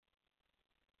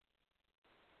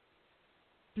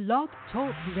Blog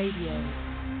Talk Radio.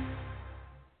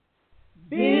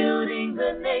 Building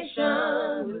the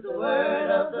nation with the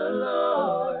word of the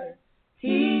Lord,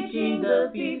 teaching the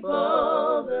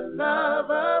people the love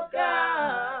of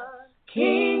God.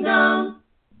 Kingdom,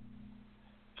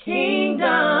 kingdom,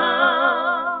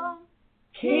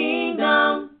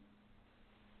 kingdom,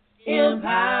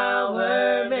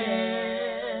 empowerment.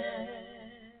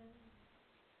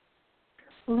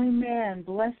 Well, amen.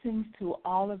 Blessings to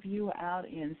all of you out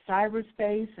in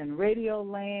cyberspace and radio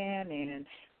land and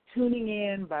tuning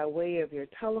in by way of your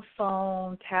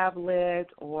telephone, tablet,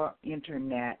 or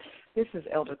internet. This is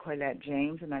Elder Corlette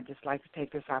James, and I'd just like to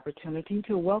take this opportunity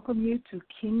to welcome you to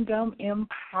Kingdom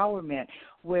Empowerment,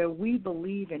 where we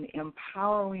believe in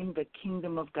empowering the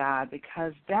kingdom of God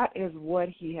because that is what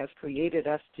He has created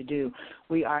us to do.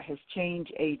 We are His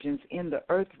change agents in the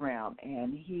earth realm,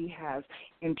 and He has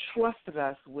entrusted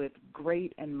us with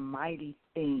great and mighty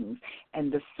things.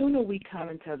 And the sooner we come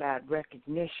into that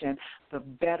recognition, the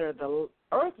better the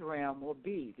earth realm will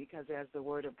be, because as the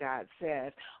Word of God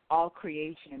says, all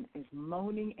creation is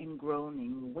moaning and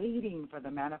groaning, waiting for the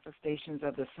manifestations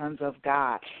of the sons of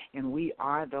God, and we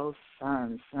are those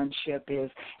sons. Sonship is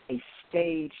a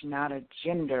stage, not a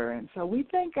gender, and so we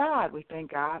thank God. We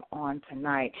thank God on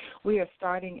tonight. We are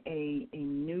starting a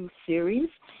new series,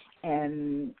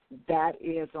 and that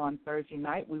is on Thursday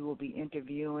night. We will be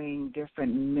interviewing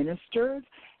different ministers.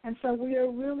 And so we are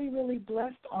really, really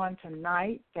blessed on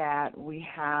tonight that we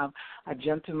have a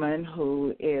gentleman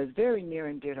who is very near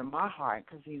and dear to my heart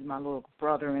because he's my little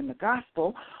brother in the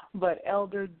gospel, but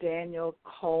Elder Dan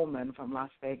Coleman from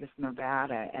Las Vegas,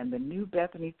 Nevada, and the New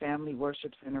Bethany Family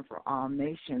Worship Center for All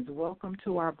Nations. Welcome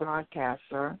to our broadcast,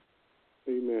 sir.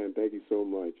 Amen. Thank you so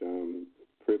much. I'm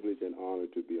privileged and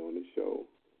honored to be on the show.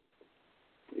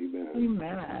 Amen.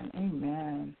 Amen.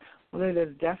 Amen. Well, it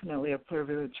is definitely a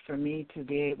privilege for me to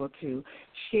be able to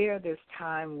share this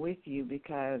time with you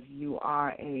because you are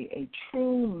a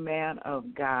true man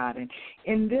of God. And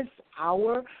in this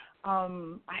hour,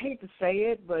 I hate to say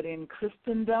it, but in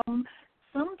Christendom,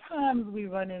 sometimes we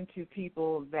run into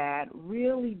people that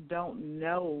really don't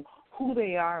know who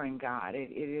they are in God.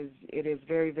 It is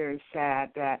very, very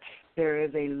sad that there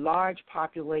is a large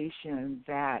population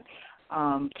that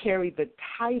carry the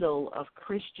title of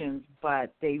Christians,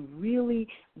 but they really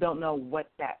don't know what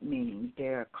that means.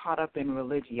 They're caught up in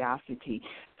religiosity.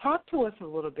 Talk to us a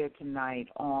little bit tonight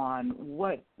on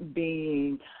what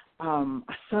being a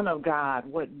son of God,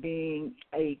 what being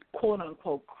a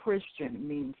quote-unquote Christian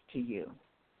means to you.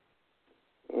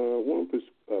 One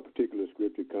particular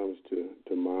scripture comes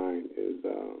to mind is,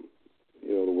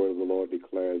 the word of the Lord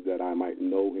declares that I might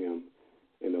know Him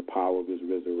in the power of His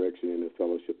resurrection and the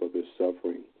fellowship of His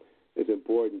suffering. It's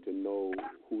important to know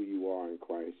who you are in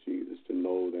Christ Jesus, to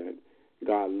know that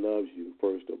God loves you,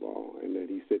 first of all, and that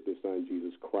He sent His Son,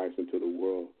 Jesus Christ, into the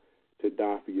world to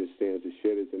die for your sins, to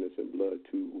shed His innocent blood,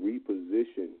 to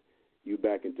reposition you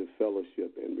back into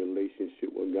fellowship and relationship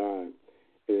with God.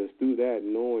 And it's through that,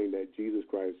 knowing that Jesus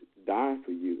Christ died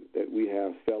for you, that we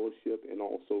have fellowship and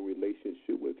also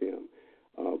relationship with Him.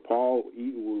 Paul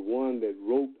even was one that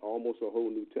wrote almost a whole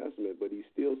New Testament, but he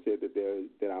still said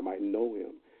that I might know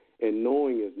Him. And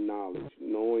knowing is knowledge,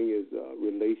 knowing is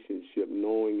relationship,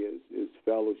 knowing is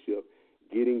fellowship,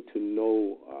 getting to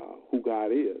know who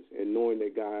God is, and knowing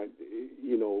that God,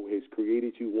 has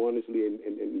created you wonderfully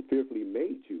and fearfully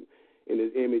made you in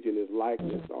His image and His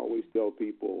likeness. I always tell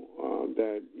people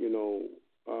that,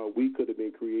 we could have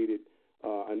been created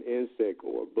an insect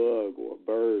or a bug or a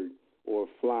bird or a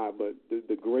fly, but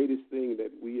the greatest thing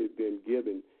that we have been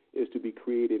given is to be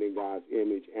created in God's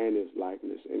image and His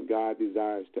likeness, and God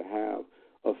desires to have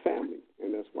a family,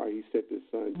 and that's why He sent His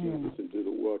Son Jesus into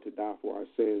the world to die for our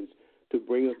sins, to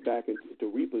bring us back and to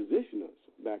reposition us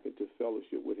back into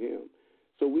fellowship with Him.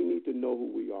 So we need to know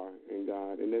who we are in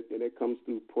God, and that comes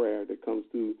through prayer, that comes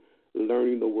through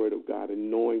learning the Word of God and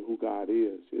knowing who God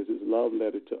is. It's His love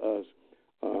letter to us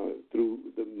through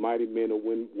the mighty men and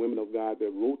women of God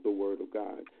that wrote the Word of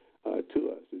God to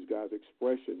us. It's God's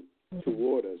expression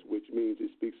toward us, which means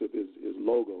it speaks of His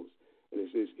logos, and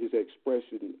it's His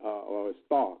expression or His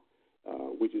thought,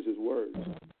 which is His Word.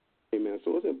 Amen.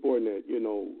 So it's important that,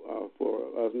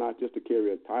 for us not just to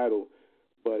carry a title,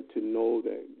 but to know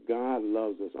that God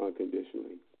loves us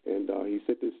unconditionally. And He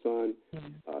sent His Son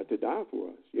to die for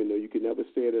us. You can never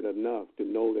say it enough to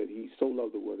know that He so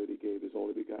loved the world that He gave His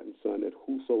only begotten Son, that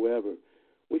whosoever,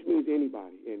 which means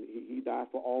anybody, and He died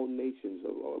for all nations,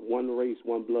 of one race,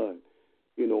 one blood,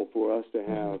 for us to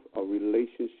have a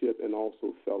relationship and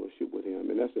also fellowship with Him.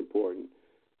 And that's important,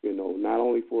 not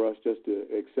only for us just to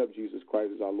accept Jesus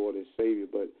Christ as our Lord and Savior,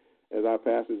 but as our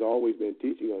pastor's always been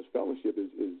teaching us, fellowship is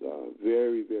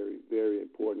very, very, very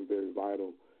important, very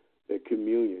vital. That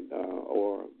communion,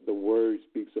 or the word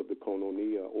speaks of the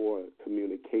koinonia, or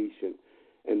communication.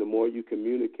 And the more you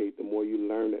communicate, the more you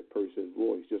learn that person's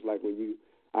voice. Just like when you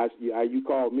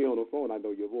called me on the phone, I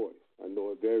know your voice. I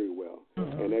know it very well.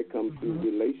 Mm-hmm. And that comes through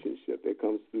relationship. That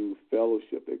comes through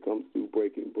fellowship. That comes through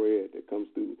breaking bread. That comes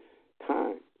through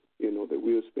time, that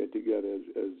we'll spend together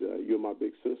as you're my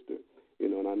big sister,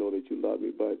 and I know that you love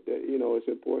me. But, it's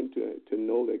important to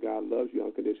know that God loves you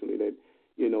unconditionally, that,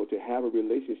 to have a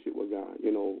relationship with God.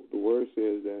 The word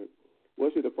says that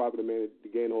what should the profit of man to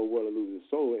gain the whole world and lose his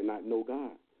soul and not know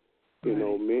God? Right.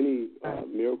 Many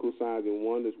miracle signs and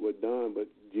wonders were done, but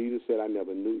Jesus said, I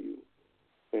never knew you.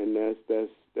 And that's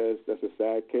a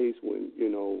sad case when,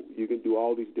 you can do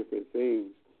all these different things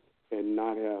and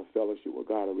not have fellowship with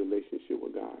God, a relationship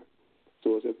with God.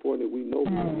 So it's important that we know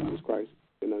Jesus Christ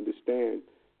and understand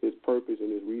his purpose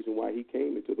and his reason why he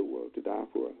came into the world to die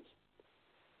for us.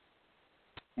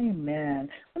 Amen.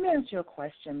 Let me ask you a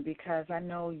question, because I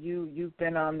know you've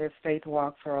been on this faith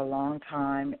walk for a long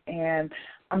time, and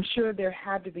I'm sure there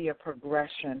had to be a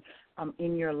progression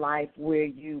in your life where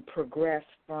you progressed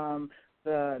from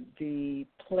the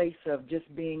place of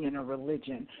just being in a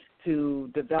religion to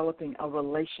developing a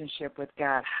relationship with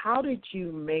God. How did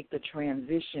you make the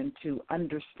transition to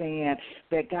understand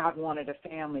that God wanted a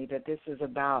family, that this is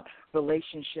about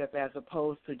relationship as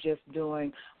opposed to just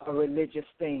doing a religious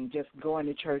thing, just going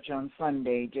to church on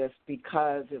Sunday just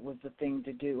because it was the thing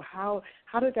to do? How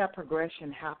did that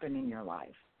progression happen in your life?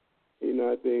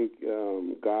 I think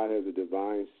God has a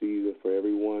divine season for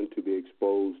everyone to be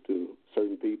exposed to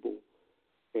certain people.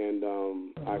 And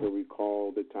I can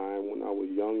recall the time when I was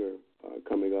younger,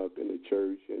 coming up in the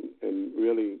church and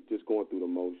really just going through the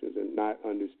motions and not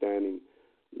understanding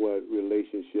what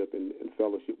relationship and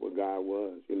fellowship with God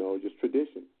was, just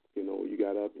tradition. You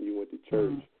got up and you went to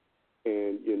church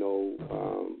and,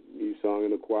 you sung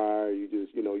in the choir, you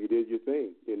just, you did your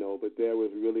thing, but there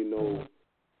was really no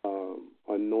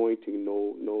anointing,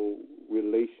 no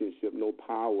relationship, no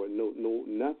power, no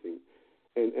nothing.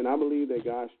 And I believe that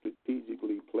God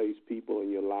strategically placed people in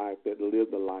your life that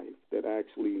live the life, that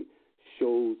actually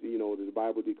shows, the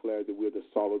Bible declares that we're the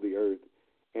salt of the earth.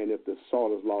 And if the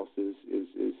salt is lost its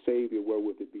Savior, where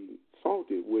would it be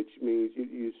salted? Which means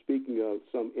you're speaking of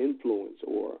some influence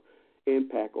or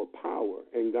impact or power.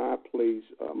 And God placed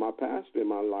my pastor in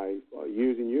my life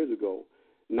years and years ago.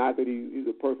 Not that he's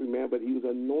a perfect man, but he was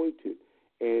anointed.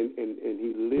 And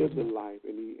he lived a life,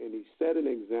 and he set an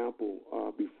example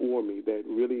before me that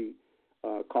really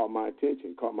caught my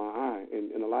attention, caught my eye.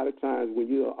 And a lot of times when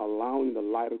you're allowing the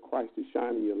light of Christ to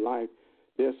shine in your life,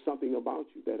 there's something about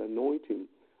you, that anointing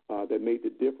that made the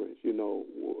difference,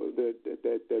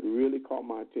 that really caught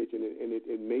my attention, and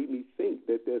it made me think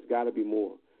that there's got to be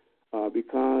more,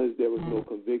 because there was no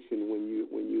conviction when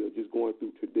you're just going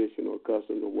through tradition or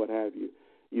custom or what have you.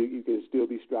 You can still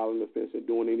be straddling the fence and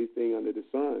doing anything under the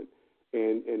sun,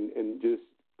 and just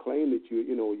claim that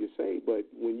you're saved. But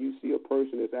when you see a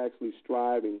person that's actually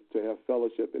striving to have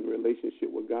fellowship and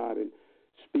relationship with God and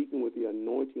speaking with the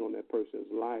anointing on that person's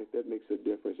life, that makes a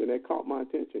difference. And that caught my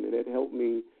attention, and that helped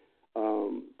me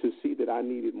to see that I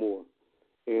needed more.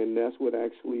 And that's what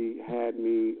actually had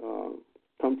me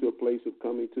come to a place of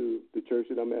coming to the church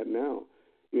that I'm at now.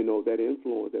 That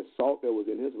influence, that salt that was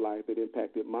in his life that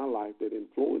impacted my life, that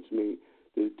influenced me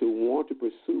to want to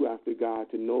pursue after God,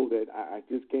 to know that I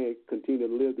just can't continue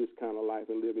to live this kind of life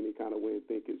and live any kind of way and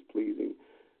think it's pleasing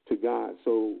to God.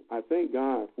 So I thank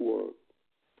God for,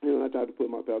 I tried to put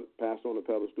my pastor on a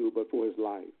pedestal, but for his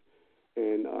life.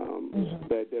 And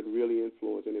that really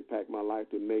influenced and impacted my life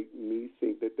to make me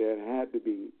think that there had to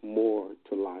be more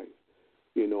to life.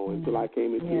 Until I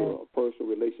came into a personal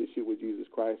relationship with Jesus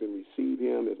Christ and received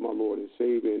him as my Lord and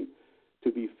Savior, and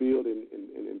to be filled and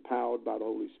empowered by the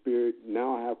Holy Spirit.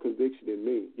 Now I have conviction in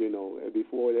me, and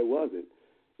before there wasn't,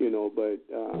 but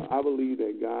I believe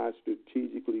that God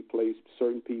strategically placed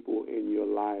certain people in your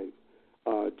life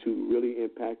to really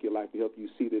impact your life, to help you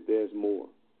see that there's more,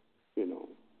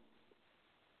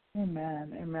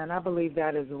 Amen. I believe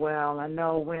that as well. I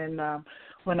know when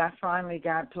I finally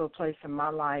got to a place in my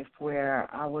life where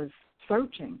I was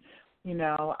searching,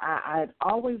 I'd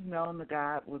always known that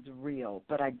God was real,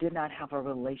 but I did not have a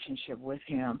relationship with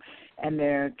him. And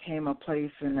there came a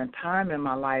place and a time in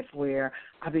my life where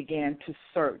I began to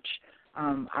search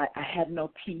I had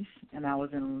no peace, and I was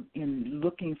in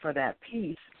looking for that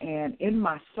peace. And in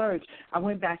my search, I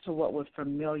went back to what was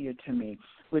familiar to me,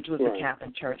 which was the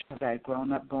Catholic Church, because I had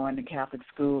grown up going to Catholic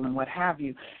school and what have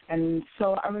you. And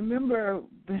so I remember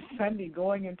this Sunday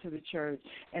going into the church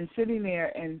and sitting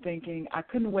there and thinking I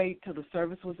couldn't wait till the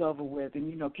service was over with. And,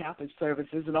 you know, Catholic service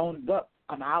isn't only up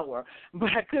an hour, but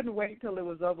I couldn't wait till it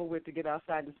was over with to get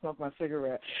outside to smoke my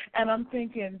cigarette. And I'm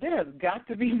thinking, there's got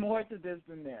to be more to this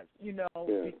than this, you know,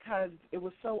 because it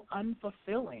was so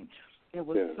unfulfilling. It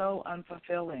was so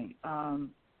unfulfilling.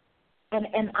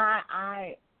 And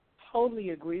I totally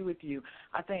agree with you.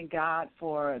 I thank God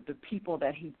for the people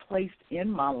that he placed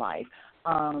in my life,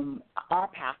 our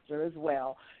pastor as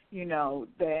well, you know,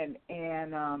 and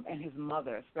his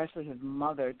mother, especially his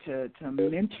mother, to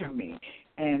mentor me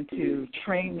and to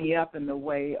train me up in the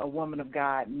way a woman of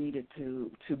God needed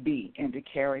to be and to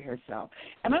carry herself.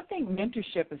 And I think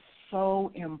mentorship is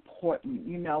so important,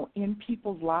 you know, in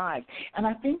people's lives. And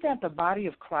I think that the body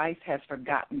of Christ has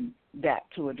forgotten that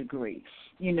to a degree,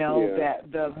 you know,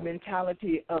 that the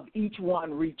mentality of each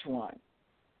one reach one,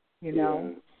 you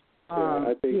know.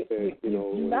 I think that, you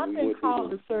know, you've not been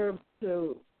called to serve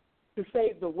to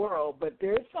save the world, but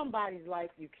there's somebody's life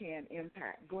you can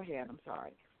impact. Go ahead. I'm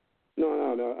sorry. No,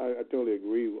 I totally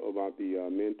agree about the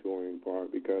mentoring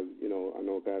part because, you know, I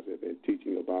know Pastor has been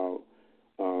teaching about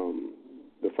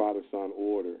the Father-Son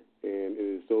order, and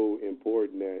it is so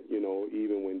important that, you know,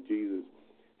 even when Jesus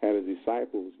had his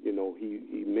disciples, you know,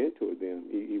 he mentored them.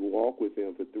 He walked with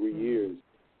them for 3 years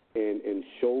and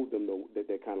showed them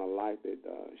that kind of life that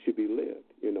should be lived.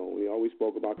 You know, he always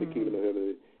spoke about the kingdom of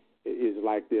heaven is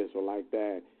like this or like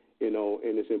that. You know,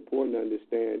 and it's important to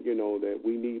understand, you know, that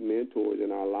we need mentors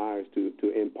in our lives to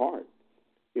impart,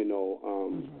 you know,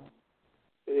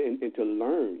 and to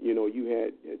learn. You know, you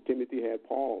had Timothy had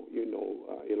Paul, you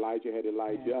know, Elijah had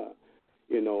Elijah,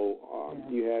 you know,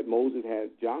 you had Moses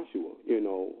had Joshua, you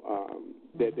know,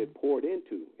 that poured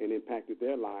into and impacted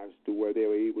their lives to where they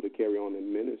were able to carry on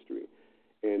in ministry.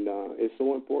 And it's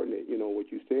so important that, you know,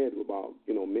 what you said about,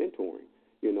 you know, mentoring.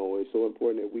 You know, it's so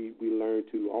important that we learn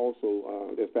to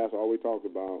also, as Pastor always talks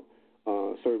about,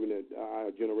 serving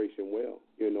our generation well.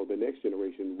 You know, the next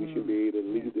generation, we should be able to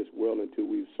lead this world until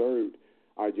we've served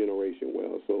our generation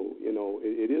well. So, you know,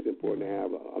 it is important to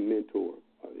have a mentor,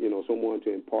 you know, someone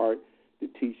to impart, to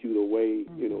teach you the way,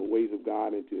 you know, ways of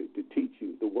God, and to teach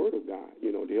you the Word of God,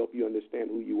 you know, to help you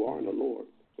understand who you are in the Lord.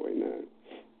 So, amen.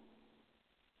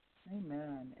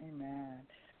 Amen.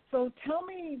 So tell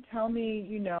me,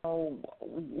 you know,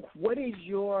 what is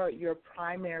your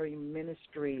primary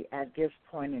ministry at this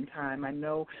point in time? I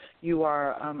know you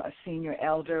are a senior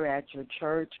elder at your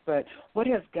church, but what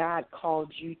has God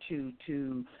called you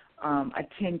to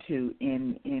attend to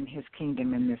in his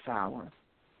kingdom in this hour?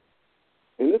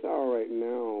 In this hour right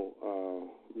now,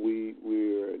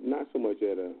 we're not so much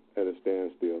at a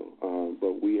standstill,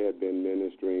 but we have been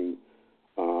ministering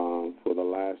for the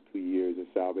last 2 years at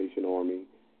Salvation Army.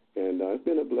 And it's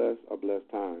been a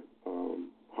blessed time.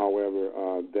 However,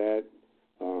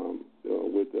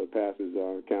 with the pastor's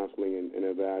counseling and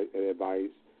advice,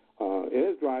 it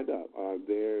has dried up.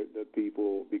 The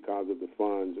people, because of the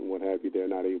funds and what have you, they're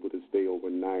not able to stay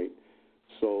overnight.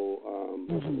 So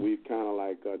we've kind of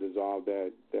like dissolved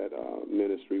that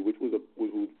ministry, which was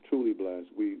truly blessed.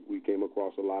 We came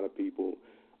across a lot of people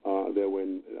that were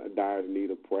in dire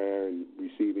need of prayer and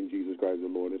receiving Jesus Christ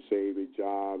as the Lord and Savior,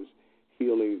 jobs,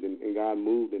 healings, and God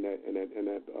moved in that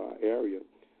area.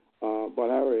 But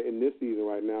however, in this season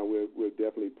right now, we're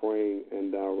definitely praying,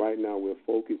 and right now we're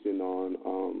focusing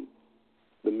on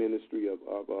the ministry of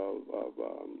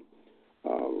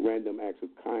random acts of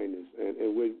kindness,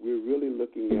 and we're really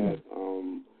looking at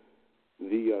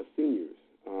the seniors.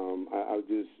 I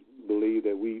just believe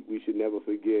that we should never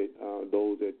forget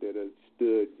those that have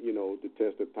stood, you know, the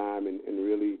test of time and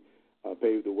really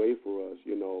paved the way for us,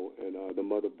 you know, and the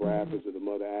Mother Bradfords and the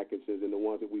Mother Atkinsons and the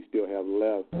ones that we still have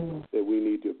left that we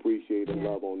need to appreciate and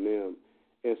love on them.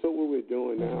 And so what we're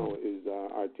doing now is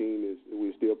our team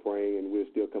we're still praying, and we're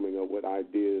still coming up with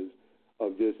ideas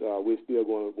of just we're still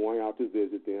going out to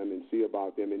visit them and see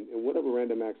about them, and whatever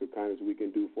random acts of kindness we can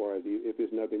do for us, if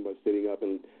it's nothing but sitting up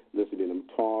and listening to them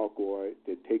talk, or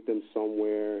to take them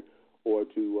somewhere, or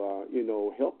to, you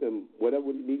know, help them,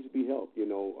 whatever needs to be helped, you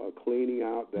know, cleaning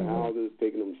out the houses,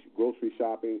 taking them grocery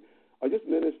shopping, or just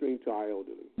ministering to our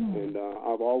elderly. And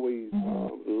I've always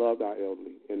loved our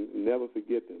elderly and never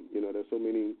forget them. You know, there's so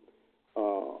many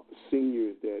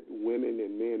seniors, that women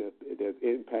and men that have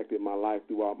impacted my life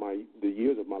throughout the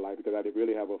years of my life, because I didn't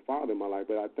really have a father in my life.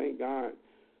 But I thank God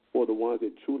for the ones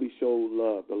that truly show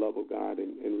love, the love of God,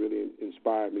 and really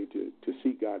inspired me to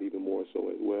seek God even more so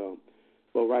as well.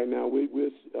 But right now we're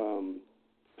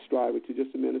striving to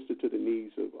just minister to the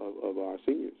needs of our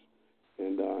seniors.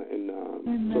 And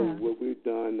so what we've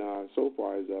done so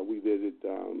far is we visit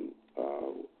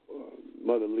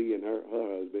Mother Lee and her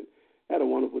husband. Had a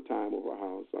wonderful time over our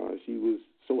house. She was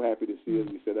so happy to see us.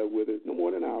 We sat up with her no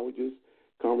more than an hour, just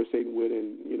conversating with her.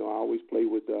 And I always play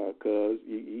with Cuz.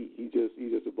 He's just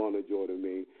a bundle of joy to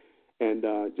me. And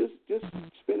just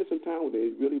spending some time with her,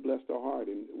 it really blessed our heart.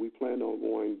 And we plan on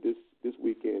going this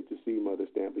weekend to see Mother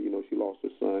Stamper. She lost her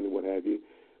son and what have you.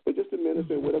 But just to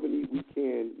minister, whatever need we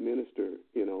can minister,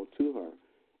 to her.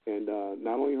 And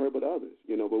not only her, but others,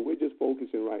 But we're just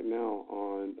focusing right now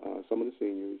on some of the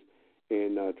seniors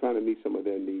and trying to meet some of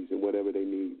their needs and whatever they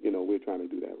need. We're trying to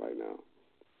do that right now.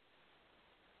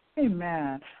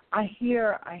 Amen. I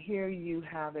hear you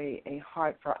have a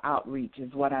heart for outreach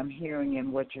is what I'm hearing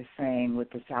in what you're saying with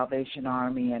the Salvation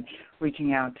Army and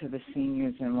reaching out to the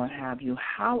seniors and what have you.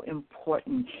 How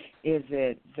important is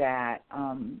it that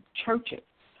churches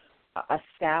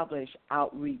establish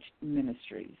outreach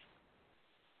ministries?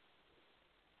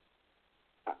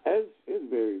 It's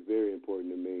very, very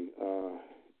important to me.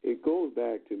 It goes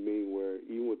back to me where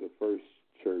even with the first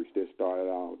church that started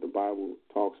out, the Bible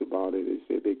talks about it. It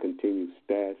said they continued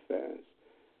steadfast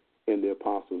in the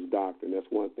apostles' doctrine. That's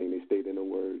one thing they state in the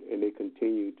Word. And they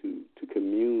continue to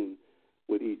commune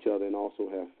with each other and also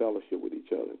have fellowship with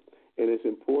each other. And it's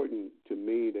important to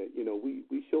me that,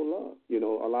 we show love.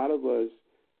 A lot of us,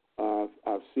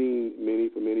 I've seen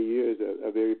for many years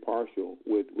are very partial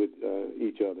with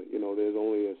each other. There's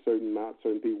only a certain amount,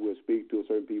 certain people will speak to,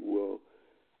 certain people will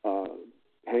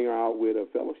hang out with or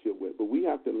fellowship with. But we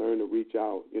have to learn to reach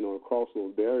out, across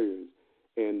those barriers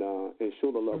and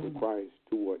show the love of Christ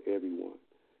toward everyone.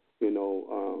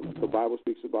 The Bible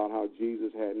speaks about how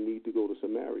Jesus had need to go to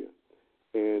Samaria.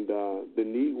 And the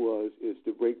need is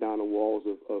to break down the walls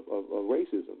of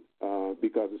racism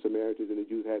because the Samaritans and the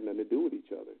Jews had nothing to do with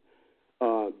each other.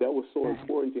 That was so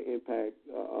important to impact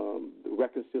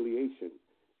reconciliation,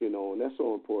 and that's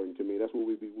so important to me. That's what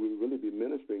we really be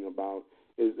ministering about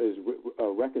is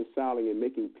reconciling and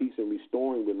making peace and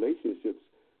restoring relationships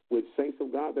with saints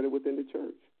of God that are within the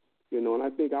church. And I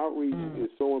think outreach is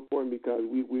so important because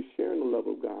we're sharing the love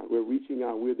of God. We're reaching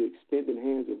out. We're the extended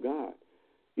hands of God,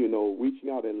 reaching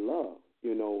out in love.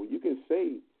 You can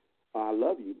say, I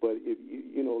love you, but if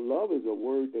love is a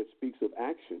word that speaks of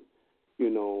action.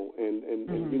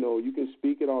 You can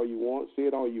speak it all you want, say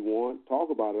it all you want, talk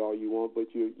about it all you want, but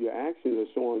your actions are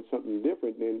showing something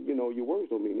different than, your words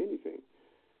don't mean anything.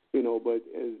 But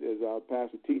as our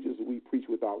pastor teaches, we preach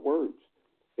without words.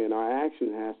 And our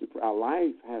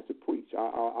life has to preach.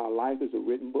 Our life is a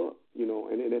written book,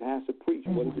 and it has to preach.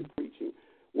 What is it preaching?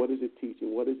 What is it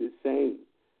teaching? What is it saying?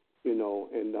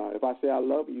 And if I say I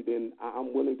love you, then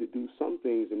I'm willing to do some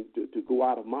things and to go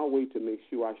out of my way to make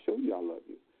sure I show you I love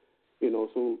you.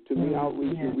 So to me,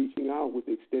 outreach is reaching out with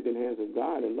the extended hands of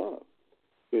God and love,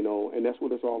 and that's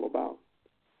what it's all about.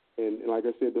 And like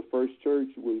I said, the first church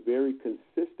was very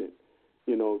consistent.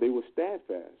 They were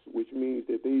steadfast, which means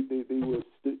that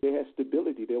they had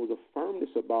stability. There was a firmness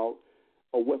about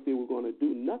what they were going to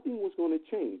do. Nothing was going to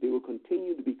change. They would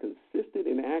continue to be consistent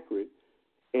and accurate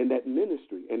in that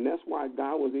ministry, and that's why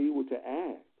God was able to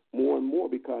add more and more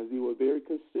because they were very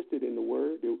consistent in the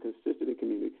Word. They were consistent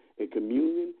in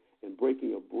communion and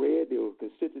breaking of bread. They were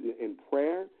consistent in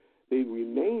prayer. They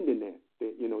remained in that.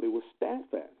 They were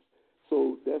steadfast.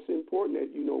 So that's important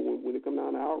that, when it comes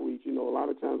down to outreach, a lot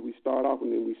of times we start off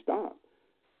and then we stop.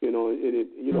 In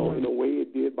a way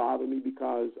it did bother me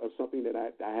because of something that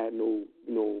I had no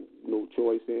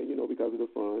choice in, because of the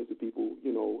funds. The people,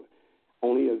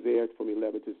 only are there from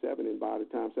 11 to 7, and by the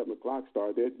time 7 o'clock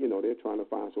starts, they're trying to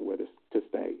find somewhere to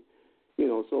stay.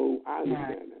 So I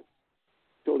understand that.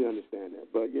 Totally understand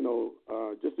that. But,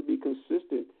 just to be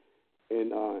consistent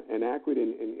and accurate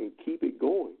and keep it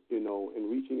going, and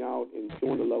reaching out and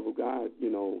showing the love of God,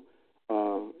 in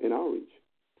outreach.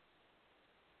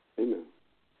 Amen.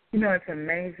 It's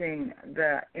amazing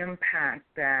the impact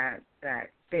that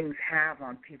things have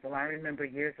on people. I remember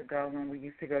years ago when we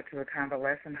used to go to a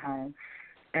convalescent home,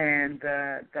 and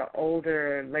the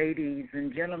older ladies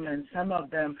and gentlemen, some of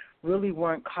them really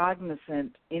weren't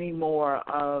cognizant anymore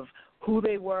of who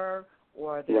they were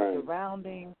or their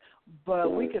surroundings,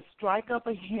 but we could strike up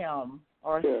a hymn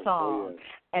or a song,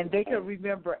 and they could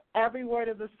remember every word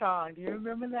of the song. Do you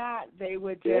remember that? They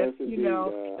would just, yes, indeed. it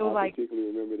was I like...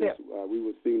 particularly remember this. We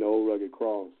would sing the Old Rugged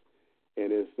Cross,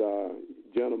 and this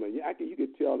gentleman, you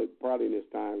could tell that probably in his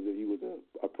times that he was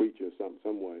a preacher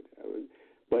somewhat.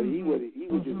 But he would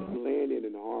just blend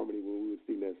in harmony when we would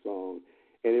sing that song.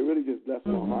 And it really just blessed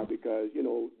my heart because,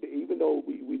 even though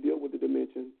we deal with the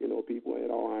dementia, people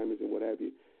had Alzheimer's and what have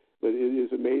you, but it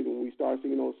is amazing when we start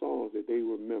singing those songs that they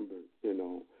remember,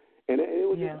 And it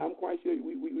was just, I'm quite sure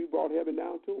we brought heaven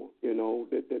down to them,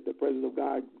 that the presence of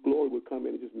God, glory would come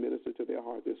in and just minister to their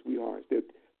hearts, their sweethearts. They're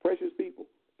precious people,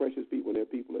 and they're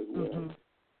people as well.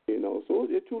 So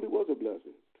it truly was a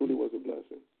blessing. Truly was a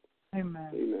blessing. Amen.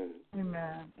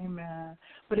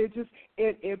 But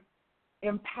it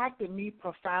impacted me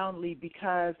profoundly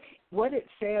because what it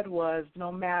said was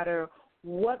no matter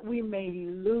what we may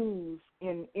lose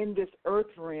in this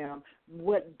earth realm,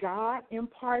 what God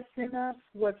imparts in us,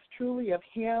 what's truly of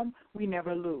Him, we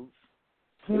never lose.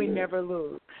 We never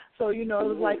lose. So, it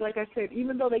was like I said,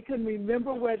 even though they couldn't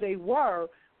remember where they were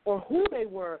or who they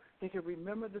were, they could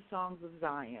remember the songs of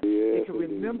Zion. They could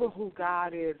remember who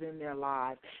God is in their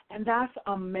lives. And that's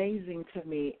amazing to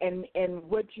me. And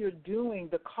what you're doing,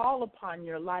 the call upon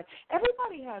your life,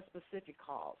 everybody has specific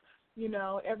calls.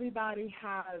 Everybody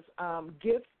has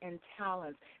gifts and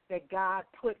talents that God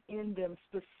put in them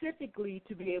specifically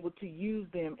to be able to use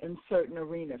them in certain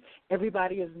arenas.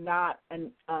 Everybody is not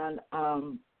an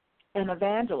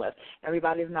evangelist.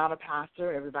 Everybody is not a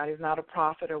pastor. Everybody is not a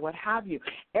prophet or what have you.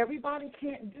 Everybody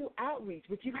can't do outreach,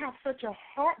 but you have such a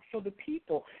heart for the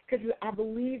people because I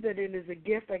believe that it is a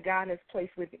gift that God has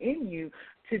placed within you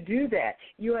to do that.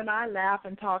 You and I laugh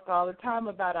and talk all the time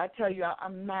about it. I tell you,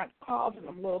 I'm not called to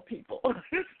them little people.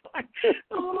 It's like,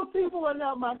 the little people are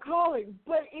not my calling,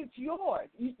 but it's yours.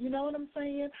 You know what I'm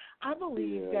saying? I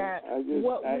believe that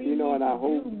what we need and I to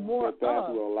hope do more that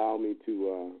Pastor will allow me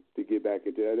to get back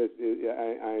into that.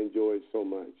 I enjoy it so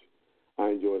much.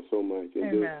 And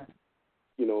Amen.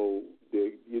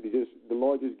 The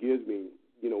Lord just gives me,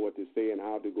 what to say and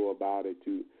how to go about it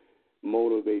to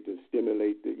motivate, to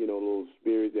stimulate the, little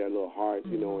spirits, their little hearts,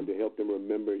 and to help them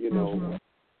remember,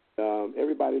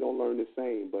 everybody don't learn the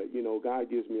same, but, God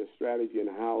gives me a strategy and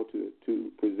how to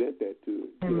present that to,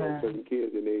 certain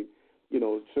kids, and they,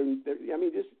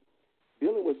 just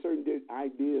dealing with certain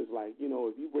ideas, like,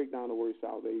 if you break down the word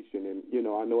salvation, and,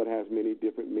 I know it has many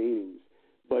different meanings,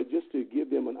 but just to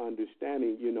give them an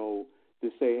understanding, to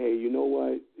say, hey, you know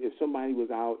what, if somebody was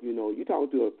out, you're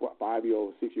talking to a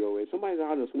 5-year-old, 6-year-old, if somebody's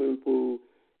out in a swimming pool,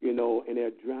 and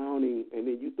they're drowning, and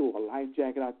then you throw a life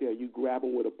jacket out there, you grab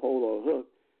them with a pole or a hook,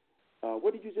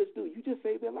 what did you just do? You just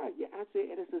saved their life. Yeah, I said,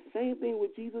 and it's the same thing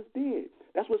what Jesus did.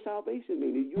 That's what salvation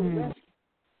means.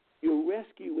 You're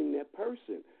rescuing that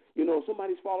person.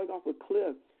 Somebody's falling off a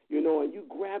cliff, and you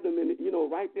grab them, and,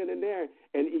 right then and there.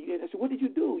 And I said, what did you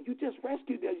do? You just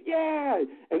rescued them. Yeah.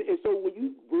 And so when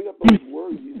you bring up those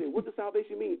words, you say, what does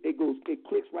salvation mean? It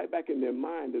clicks right back in their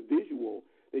mind, the visual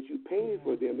that you painted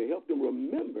for them to help them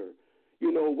remember,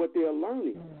 what they're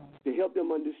learning, to help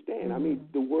them understand. I mean,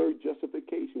 the word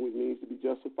justification, which means to be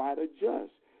justified or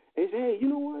just. And say, hey, you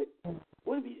know what?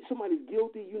 What if somebody's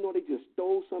guilty? They just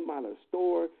stole something out of a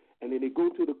store, and then they go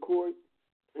to the court,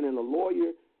 and then the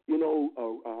lawyer,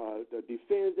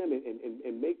 defends them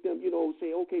and make them,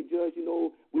 say, okay, judge,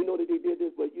 we know that they did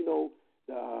this, but,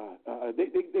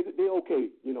 they're okay.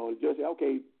 The judge say,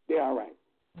 okay, they're all right.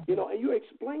 And you're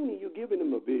explaining, you're giving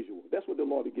them a visual. That's what the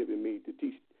Lord has given me, to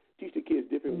teach the kids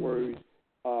different words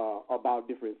about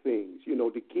different things,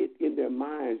 to get in their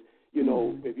minds,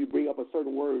 if you bring up a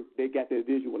certain word, they got that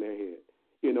visual in their head,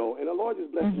 and the Lord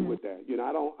just blesses you with that.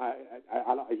 I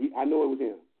know it was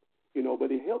Him.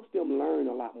 But it helps them learn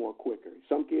a lot more quicker.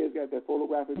 Some kids got that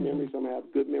photographic memory, some have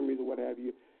good memories or what have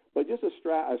you. But just a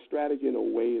strategy and a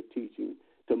way of teaching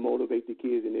to motivate the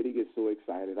kids, and then they get so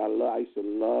excited. I used to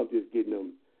love just getting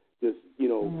them in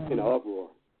an uproar,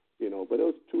 But it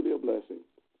was truly a blessing,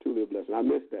 I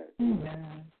miss that. I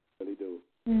really do.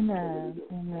 Amen.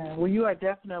 Well, you are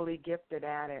definitely gifted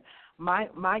at it.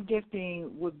 My gifting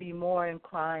would be more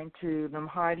inclined to them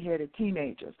hard-headed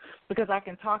teenagers because I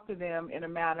can talk to them in a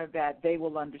manner that they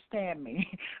will understand me.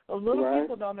 Those little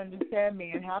people don't understand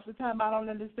me, and half the time I don't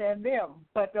understand them.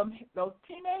 But those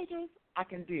teenagers, I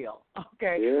can deal.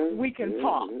 Okay, we can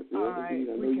talk. All right,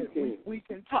 we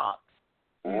can talk.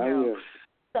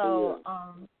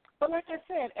 But like I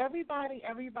said, everybody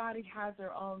has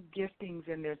their own giftings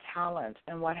and their talents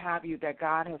and what have you that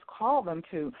God has called them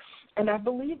to. And I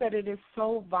believe that it is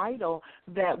so vital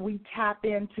that we tap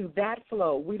into that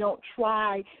flow. We don't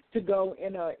try to go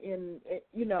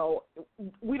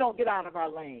we don't get out of our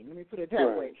lane. Let me put it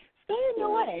that way. Stay in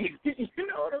your lane. You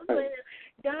know what I'm saying?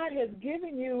 God has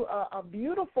given you a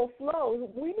beautiful flow.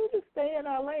 We need to stay in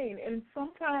our lane. And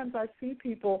sometimes I see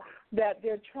people that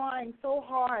they're trying so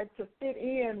hard to fit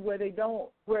in where they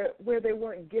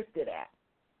weren't gifted at.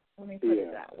 Let me put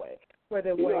it that way. Where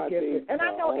they weren't gifted. And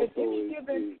I know if any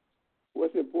given.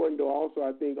 What's important, though, also,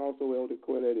 I think also, Elder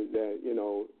Cornette, is that,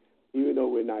 even though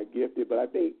we're not gifted, but I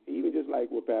think even just like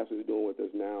what Pastor is doing with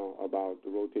us now about the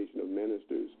rotation of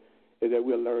ministers, is that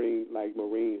we're learning, like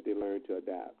Marines, they learn to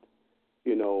adapt,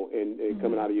 and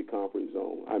coming out of your comfort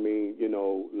zone. I mean,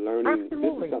 learning.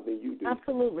 Absolutely. This is something you do.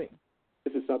 Absolutely.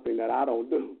 This is something that I don't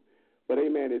do. But,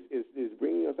 amen, it's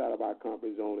bringing us out of our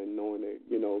comfort zone and knowing that,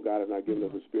 God has not given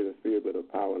us a spirit of fear, but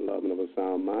of power and love and of a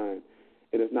sound mind.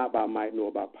 And it's not by might nor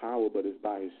by power, but it's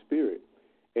by his spirit.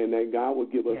 And that God will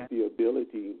give us the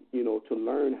ability, to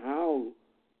learn how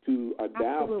to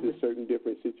adapt to certain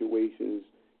different situations,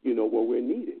 where we're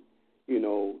needed. We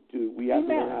have to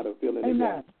learn how to fill in the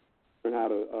gaps, learn how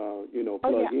to,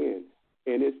 plug in.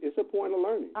 And it's a point of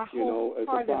learning. It's a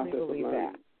process of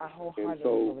learning. I wholeheartedly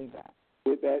believe that.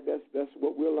 With that, that's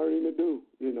what we're learning to do.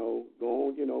 Go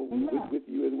on, with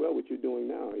you as well, what you're doing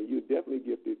now. And you're definitely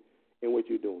gifted in what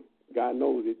you're doing. God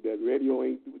knows it, that radio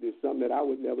ain't something that I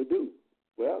would never do.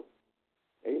 Well,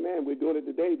 amen. We're doing it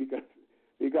today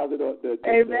because of the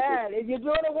amen. And you're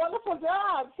doing a wonderful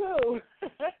job too.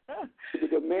 The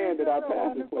demand that our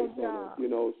pastor placed on us.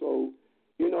 So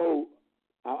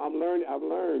I've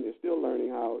learned and still learning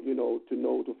how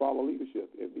to follow leadership.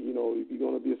 If you're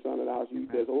going to be a son of the house,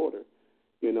 there's order.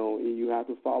 And you have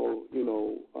to follow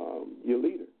your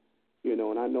leader.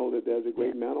 And I know that there's a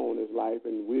great mantle on his life,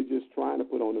 and we're just trying to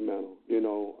put on the mantle,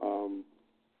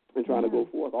 and trying to go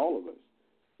forth, all of us.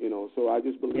 So I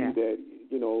just believe that,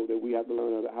 that we have to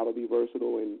learn how to be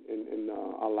versatile and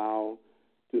allow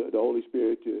the Holy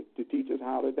Spirit to teach us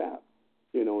how to adapt,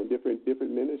 in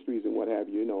different ministries and what have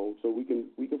you, so we can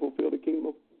fulfill the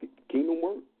kingdom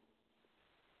work.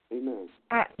 Amen.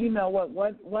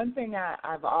 One thing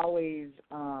I've always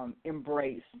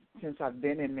embraced since I've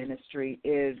been in ministry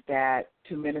is that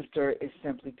to minister is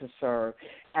simply to serve.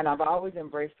 And I've always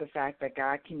embraced the fact that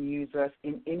God can use us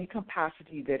in any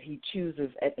capacity that he chooses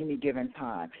at any given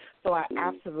time. So I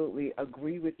absolutely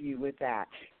agree with you with that.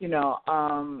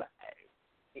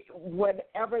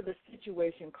 Whatever the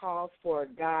situation calls for,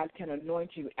 God can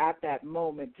anoint you at that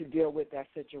moment to deal with that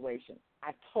situation.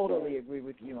 I totally agree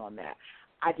with you on that.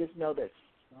 I just know that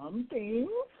some things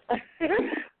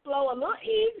flow a little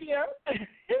easier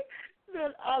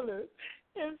than others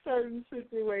in certain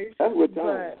situations. That's what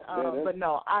time. But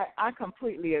no, I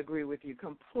completely agree with you,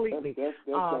 completely. That's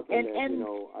something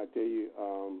that, I tell you,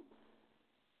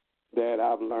 that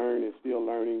I've learned and still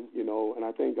learning, and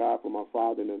I thank God for my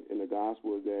father in the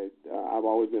gospel, that I've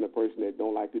always been a person that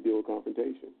don't like to deal with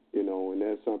confrontation, and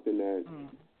that's something that,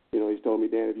 he's told me,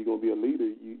 Dan, if you're going to be a leader,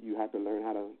 you have to learn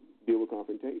how to deal with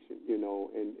confrontation,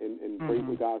 and pray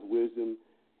for God's wisdom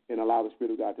and allow the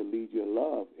Spirit of God to lead you in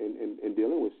love and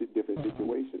dealing with different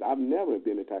situations. I've never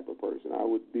been the type of person. I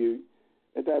would be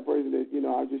the type of person that,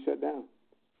 I just shut down,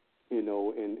 and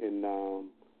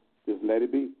just let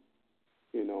it be,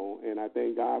 and I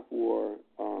thank God for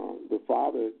the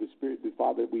Father, the Spirit, the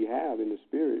Father that we have in the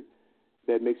Spirit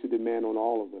that makes a demand on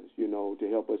all of us, to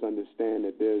help us understand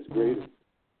that there's greater.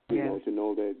 To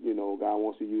know that, God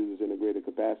wants to use us in a greater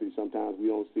capacity. Sometimes we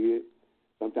don't see it.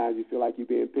 Sometimes you feel like you're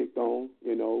being picked on,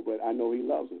 but I know he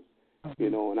loves us,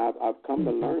 and I've come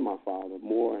to learn my Father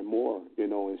more and more,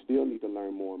 and still need to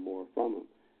learn more and more from him.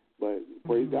 But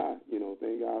praise God,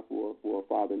 thank God for a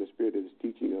Father in the Spirit that is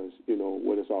teaching us,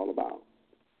 what it's all about.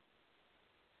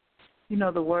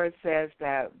 The word says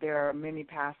that there are many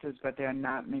pastors, but there are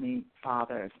not many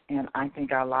fathers. And I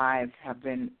think our lives have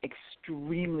been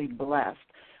extremely blessed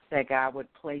that God would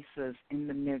place us in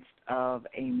the midst of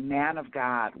a man of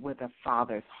God with a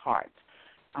father's heart,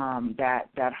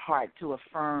 that heart to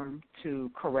affirm, to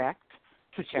correct,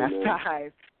 to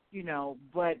chastise,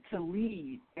 but to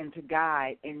lead and to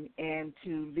guide and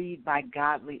to lead by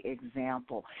godly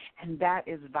example. And that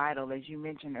is vital. As you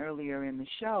mentioned earlier in the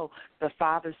show, the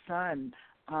father-son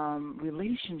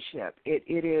relationship,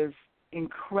 it is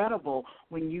incredible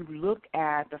when you look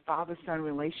at the father-son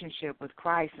relationship with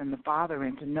Christ and the Father,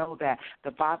 and to know that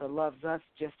the Father loves us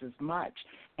just as much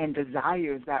and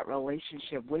desires that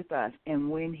relationship with us.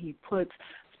 And when he puts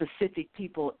specific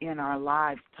people in our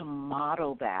lives to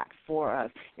model that for us,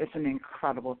 it's an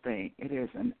incredible thing. It is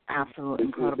an absolute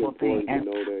incredible thing. And to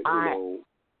know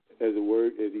that, as a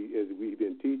word, as we've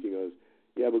been teaching us,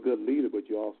 you have a good leader, but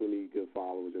you also need good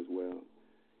followers as well.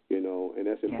 And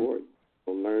that's important.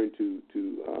 Learn to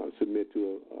submit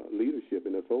to leadership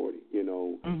and authority.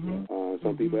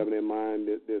 Some people have in their mind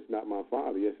that that's not my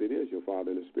father. Yes, it is your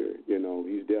Father in the Spirit.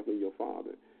 He's definitely your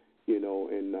Father. And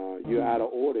you're out of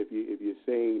order if you're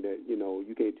saying that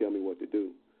you can't tell me what to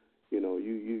do. You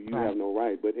you Right. have no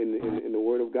right. But in the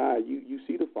Word of God, you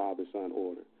see the Father, Son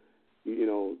order.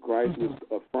 Christ was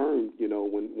affirmed,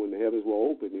 when the heavens were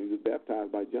opened and he was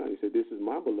baptized by John. He said, "This is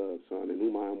my beloved Son in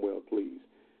whom I am well pleased."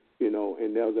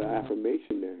 And there was an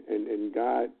affirmation there. And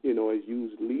God, has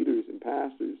used leaders and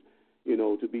pastors,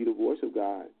 to be the voice of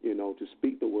God, to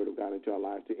speak the Word of God into our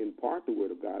lives, to impart the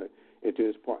Word of God, and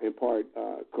to impart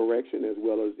correction as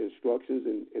well as instructions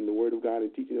in the Word of God,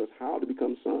 and teaching us how to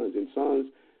become sons. And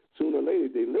sons, sooner or later,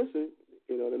 if they listen,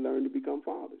 they learn to become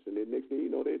fathers. And then next thing you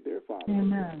know, they're fathers.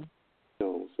 Amen.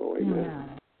 So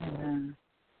amen. Amen.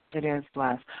 It is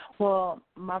blessed. Well,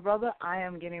 my brother, I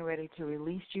am getting ready to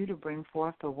release you to bring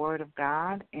forth the Word of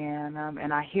God, and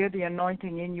I hear the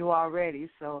anointing in you already,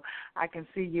 so I can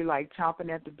see you like chomping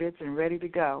at the bits and ready to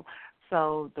go.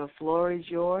 So the floor is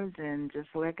yours, and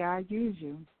just let God use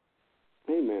you.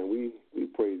 Amen. We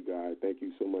praise God. Thank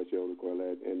you so much, Elder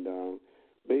Corlett. And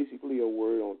basically a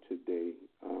word on today.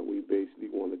 We basically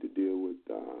wanted to deal with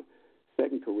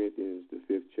 2 Corinthians, the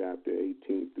 5th chapter,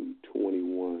 18 through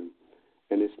 21.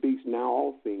 And it speaks, "Now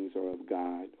all things are of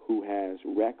God, who has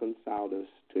reconciled us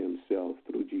to himself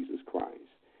through Jesus Christ,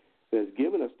 and has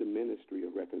given us the ministry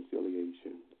of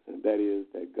reconciliation. And that is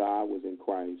that God was in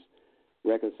Christ,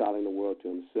 reconciling the world to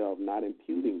himself, not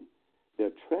imputing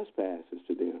their trespasses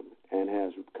to them, and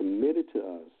has committed to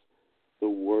us the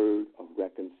word of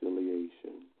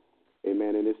reconciliation."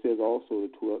 Amen. And it says also,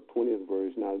 the 20th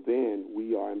verse, "Now then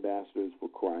we are ambassadors for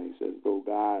Christ, as though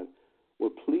God were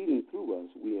pleading through us.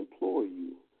 We implore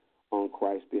you on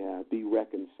Christ's behalf, be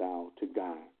reconciled to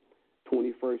God."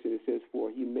 21st, and it says, "For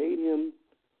he made him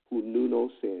who knew no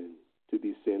sin to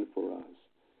be sin for us,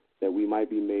 that we might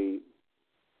become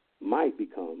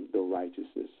the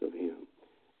righteousness of him."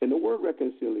 And the word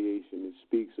reconciliation, it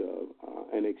speaks of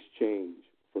an exchange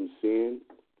from sin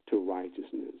to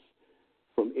righteousness,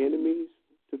 from enemies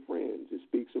to friends. It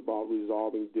speaks about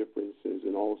resolving differences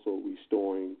and also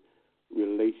restoring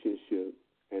relationship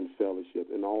and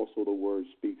fellowship. And also the word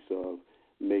speaks of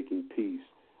making peace.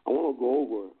 I want to go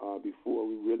over, before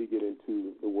we really get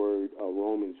into the word,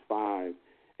 Romans 5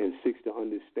 and 6, to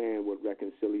understand what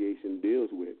reconciliation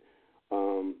deals with.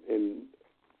 In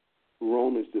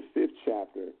Romans, the 5th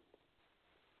chapter,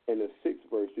 and the 6th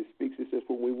verse, it speaks, it says,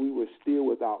 "For when we were still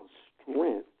without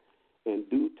strength, in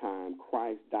due time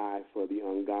Christ died for the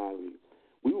ungodly.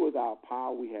 We were without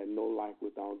power, we had no life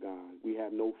without God. We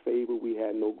had no favor, we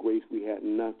had no grace, we had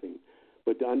nothing.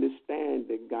 But to understand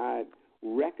that God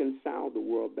reconciled the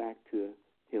world back to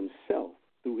himself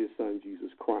through his Son,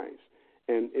 Jesus Christ.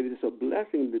 And it is a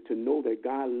blessing to know that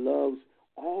God loves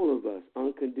all of us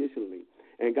unconditionally.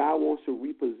 And God wants to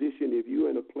reposition. If you're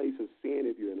in a place of sin,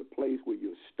 if you're in a place where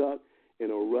you're stuck in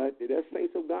a rut, there's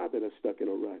saints of God that are stuck in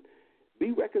a rut.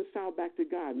 Be reconciled back to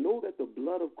God. Know that the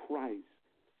blood of Christ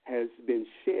has been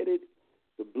shedded.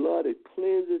 The blood, it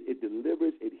cleanses, it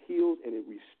delivers, it heals, and it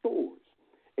restores.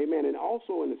 Amen. And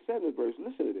also in the 7th verse,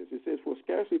 listen to this. It says, "For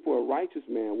scarcely for a righteous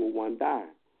man will one die.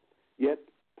 Yet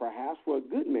perhaps for a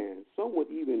good man, some would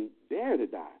even dare to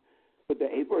die." But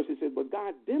the 8th verse, it says, "But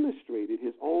God demonstrated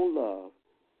his own love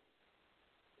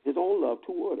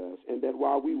toward us, and that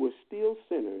while we were still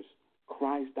sinners,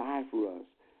 Christ died for us."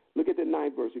 Look at the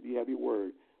 9th verse if you have your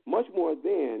word. "Much more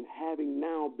then, having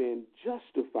now been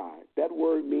justified." That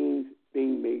word means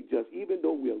being made just. Even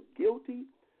though we are guilty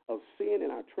of sin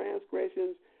and our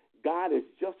transgressions, God has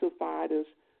justified us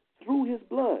through his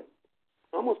blood.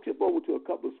 I'm going to skip over to a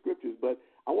couple of scriptures, but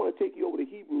I want to take you over to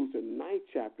Hebrews, the 9th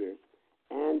chapter,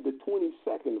 and the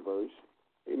 22nd verse.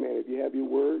 Amen. If you have your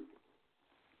word,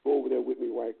 go over there with me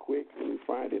right quick. Let me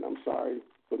find it. I'm sorry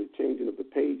for the changing of the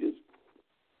pages.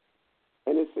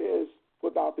 And it says,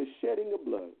 "Without the shedding of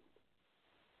blood,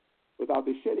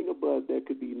 there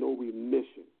could be no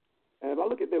remission." And if I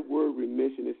look at that word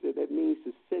remission, it says that means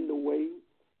to send away.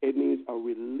 It means a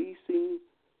releasing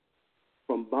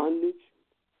from bondage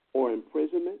or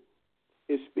imprisonment.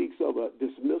 It speaks of a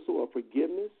dismissal or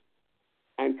forgiveness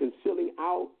and concealing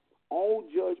out all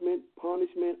judgment,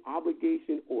 punishment,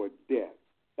 obligation, or death.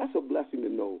 That's a blessing to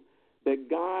know that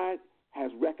God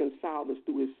has reconciled us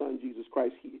through his Son, Jesus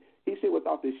Christ. He said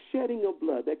without the shedding of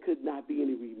blood, there could not be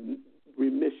any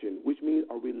remission, which means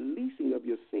a releasing of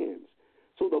your sins.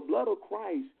 So the blood of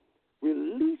Christ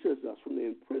releases us from the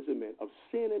imprisonment of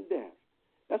sin and death.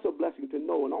 That's a blessing to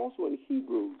know. And also in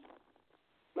Hebrews,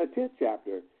 the 10th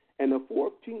chapter, and the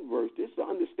 14th verse, just to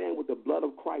understand what the blood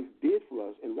of Christ did for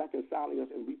us in reconciling us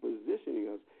and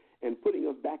repositioning us and putting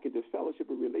us back into fellowship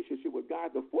and relationship with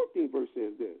God. The 14th verse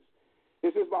says this.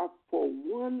 It says, "For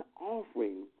one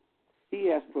offering he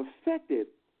has perfected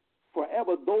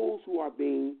forever those who are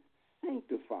being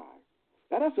sanctified."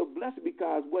 Now that's a blessing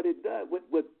because what it does,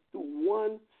 what through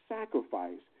one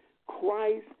sacrifice,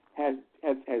 Christ has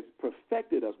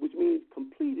perfected us, which means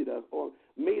completed us or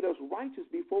made us righteous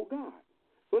before God.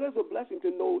 So there's a blessing to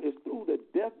know it's through the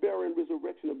death, burial, and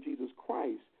resurrection of Jesus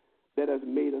Christ that has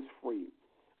made us free.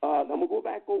 I'm going to go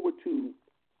back over to,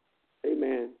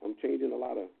 amen, I'm changing a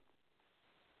lot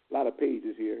of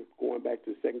pages here, going back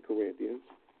to 2 Corinthians.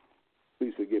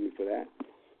 Please forgive me for that.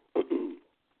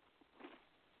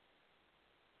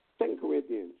 2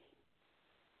 Corinthians,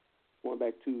 going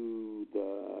back to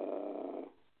the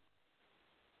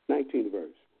 19th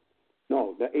verse.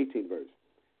 No, the 18th verse.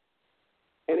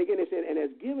 And again, it said, and has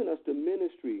given us the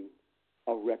ministry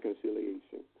of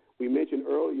reconciliation. We mentioned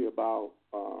earlier about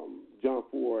John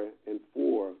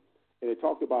 4:4, and it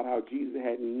talked about how Jesus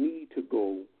had need to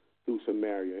go through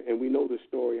Samaria. And we know the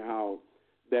story how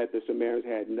that the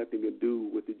Samaritans had nothing to do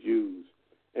with the Jews.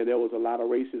 And there was a lot of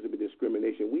racism and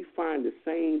discrimination. We find the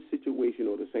same situation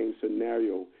or the same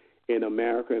scenario in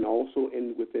America and also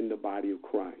within the body of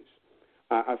Christ.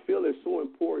 I feel it's so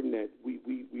important that we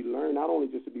learn not only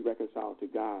just to be reconciled to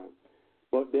God,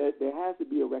 but there has to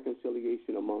be a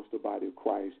reconciliation amongst the body of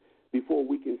Christ before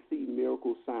we can see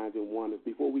miracle signs and wonders,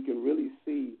 before we can really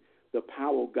see the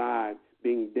power of God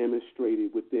being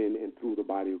demonstrated within and through the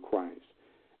body of Christ.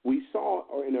 We saw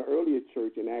in the earlier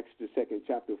church in Acts the 2nd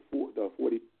chapter, the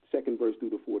 42nd verse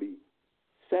through the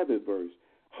 47th verse,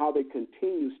 how they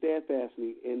continue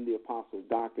steadfastly in the apostles'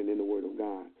 doctrine in the Word of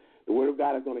God. The Word of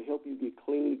God is going to help you get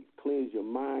clean, cleanse your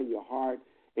mind, your heart,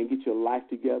 and get your life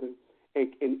together.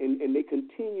 And they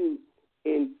continue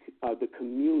in the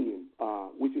communion,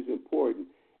 which is important.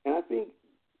 And I think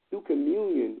through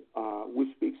communion, which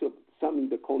speaks of something,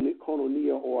 the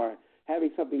koinonia, or having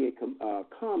something in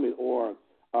common, or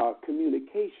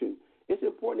communication, it's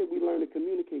important that we learn to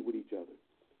communicate with each other.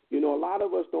 You know, a lot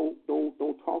of us don't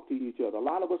talk to each other. A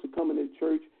lot of us are coming to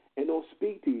church and don't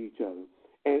speak to each other.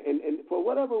 And for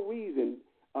whatever reason,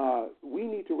 we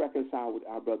need to reconcile with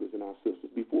our brothers and our sisters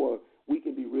before we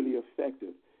can be really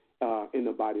effective in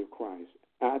the body of Christ.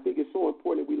 And I think it's so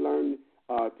important that we learn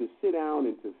to sit down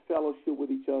and to fellowship with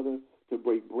each other, to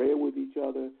break bread with each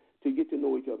other, to get to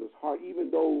know each other's heart, even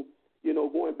though, you know,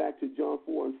 going back to John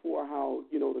 4:4, how,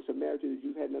 you know, the Samaritans and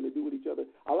Jews had nothing to do with each other.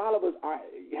 A lot of us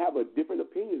have a different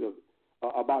opinion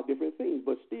about different things,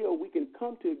 but still we can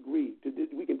come to agree.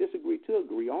 We can disagree to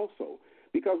agree also,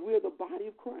 because we're the body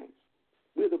of Christ.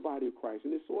 We're the body of Christ,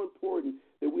 and it's so important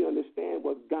that we understand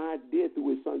what God did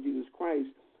through His Son Jesus Christ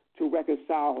to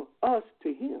reconcile us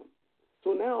to Him.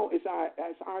 So now it's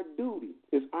our duty,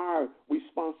 it's our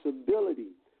responsibility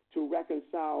to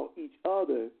reconcile each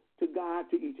other to God,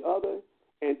 to each other,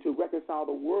 and to reconcile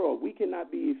the world. We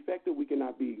cannot be effective. We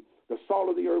cannot be the salt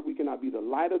of the earth. We cannot be the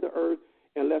light of the earth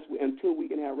until we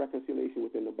can have reconciliation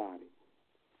within the body.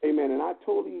 Amen. And I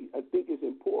think it's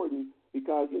important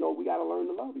because, you know, we got to learn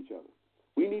to love each other.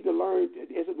 We need to learn,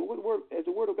 as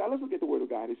the word of God, let's look at the word of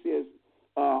God. It says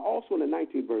also in the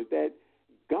 19th verse that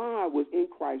God was in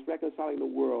Christ reconciling the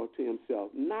world to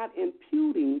Himself, not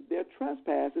imputing their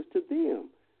trespasses to them.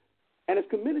 And it's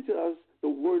committed to us the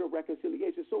word of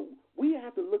reconciliation. So we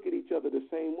have to look at each other the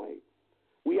same way.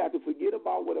 We have to forget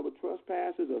about whatever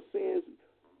trespasses or sins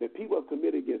that people have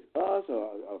committed against us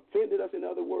or offended us, in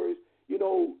other words. You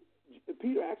know,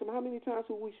 Peter asked him how many times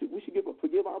we should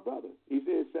forgive our brother. He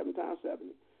says 7 times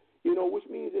 70. You know, which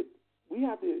means that we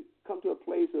have to come to a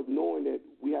place of knowing that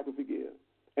we have to forgive.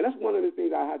 And that's one of the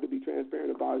things I have to be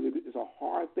transparent about. It's a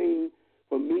hard thing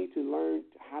for me to learn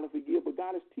how to forgive, but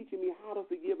God is teaching me how to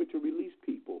forgive and to release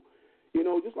people. You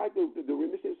know, just like the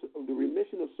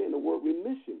remission of sin, the word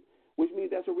remission, which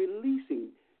means that's a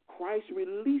releasing. Christ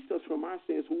released us from our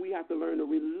sins, so we have to learn to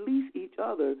release each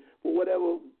other for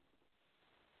whatever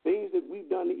things that we've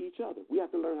done to each other. We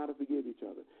have to learn how to forgive each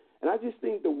other. And I just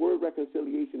think the word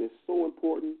reconciliation is so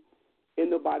important in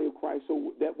the body of Christ,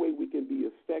 so that way we can be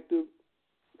effective,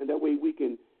 and that way we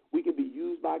can be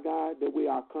used by God, that way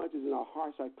our conscience and our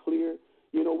hearts are clear.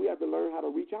 You know, we have to learn how to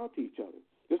reach out to each other.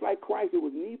 Just like Christ, it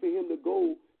was need for Him to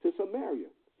go to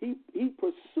Samaria. He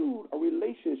pursued a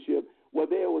relationship where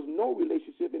there was no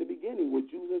relationship in the beginning with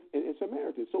Jews and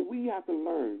Samaritans. So we have to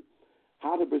learn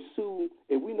how to pursue.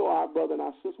 If we know our brother and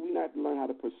our sister, we have to learn how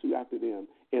to pursue after them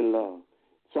in love.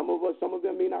 Some of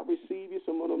them may not receive you.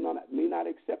 Some of them may not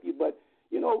accept you. But,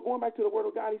 you know, going back to the Word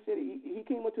of God, He said He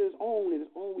came unto His own, and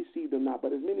His own received Him not.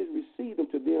 But as many as received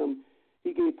Him, to them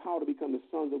He gave power to become the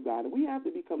sons of God. And we have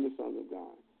to become the sons of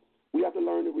God. We have to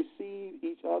learn to receive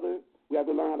each other. We have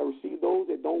to learn how to receive those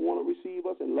that don't want to receive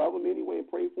us and love them anyway and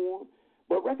pray for them.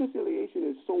 But reconciliation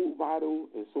is so vital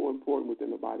and so important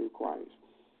within the body of Christ.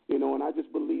 You know, and I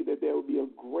just believe that there will be a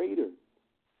greater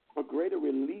a greater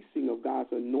releasing of God's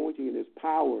anointing and His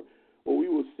power, where we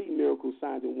will see miracles,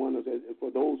 signs, and wonders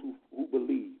for those who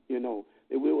believe,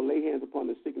 that we will lay hands upon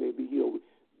the sick and they be healed.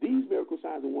 These miracle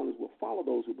signs and wonders will follow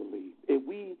those who believe. If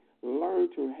we learn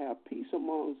to have peace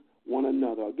amongst one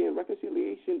another. Again,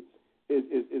 reconciliation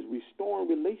is restoring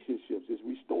relationships, is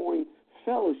restoring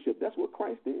fellowship. That's what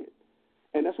Christ did.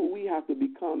 And that's what we have to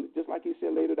become, just like he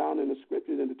said later down in the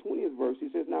scriptures in the 20th verse. He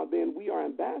says, now then we are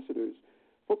ambassadors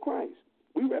for Christ.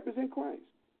 We represent Christ.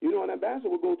 An ambassador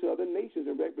will go to other nations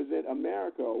and represent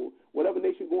America or whatever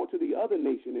nation going to the other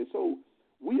nation. And so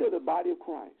we are the body of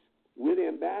Christ. We're the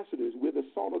ambassadors. We're the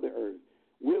salt of the earth.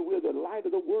 We're the light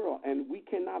of the world, and we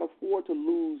cannot afford to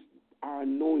lose our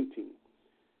anointing.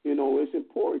 It's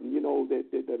important,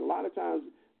 that a lot of times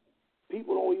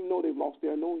people don't even know they've lost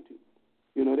their anointing.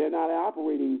 They're not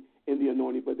operating in the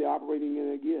anointing, but they're operating in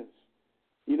their gifts.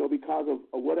 Because of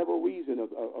whatever reason of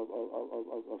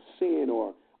sin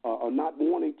or not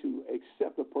wanting to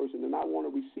accept a person and not want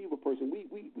to receive a person,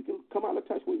 we can come out of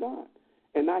touch with God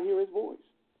and not hear His voice.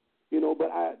 But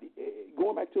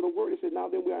going back to the word, it says, now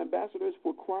then we are ambassadors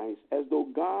for Christ, as though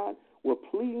God were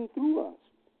pleading through us.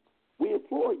 We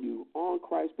implore you on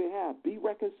Christ's behalf, be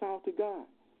reconciled to God.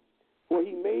 For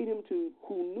He made Him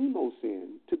who knew no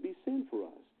sin to be sin for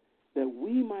us, that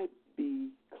we might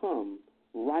become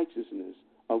righteousness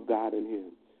of God in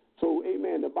Him. So,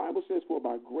 amen, the Bible says, for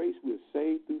by grace we are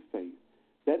saved through faith.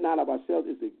 That not of ourselves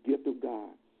is the gift of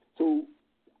God. So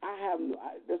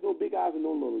there's no big eyes and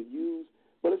no little U's.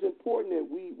 But it's important that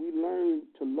we learn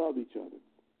to love each other.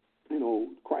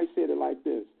 Christ said it like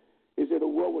this. He said, the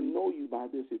world will know you by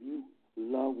this if you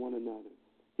love one another.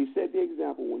 He set the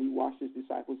example when He washed His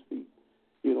disciples' feet.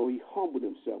 He humbled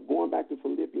Himself. Going back to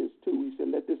Philippians 2, He said,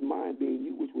 let this mind be in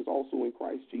you, which was also in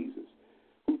Christ Jesus,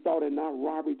 who thought it not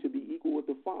robbery to be equal with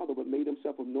the Father, but made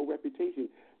Himself of no reputation.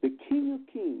 The King of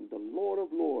kings, the Lord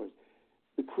of lords,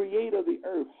 the Creator of the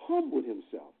earth, humbled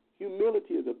Himself.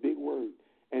 Humility is a big word.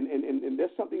 And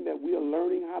that's something that we are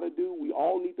learning how to do. We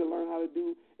all need to learn how to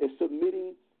do, is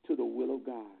submitting to the will of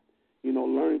God.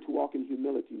 Learning to walk in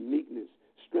humility, meekness,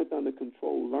 strength under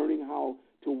control, learning how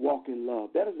to walk in love.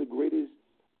 That is the greatest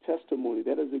testimony.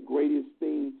 That is the greatest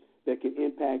thing that can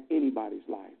impact anybody's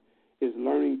life, is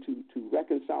learning to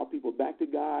reconcile people back to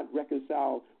God,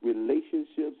 reconcile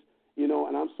relationships,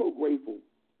 and I'm so grateful,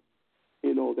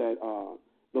 that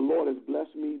the Lord has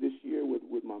blessed me this year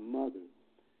with my mother.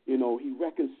 He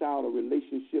reconciled a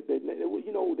relationship that, there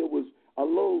was a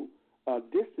little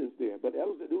distance there, but there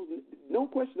was no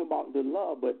question about the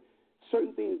love, but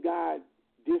certain things God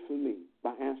did for me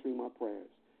by answering my prayers,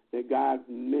 that God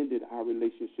mended our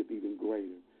relationship even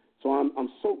greater. So I'm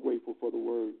so grateful for the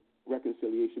word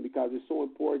reconciliation, because it's so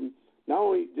important, not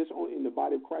only just in the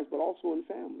body of Christ, but also in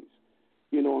families,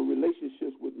 in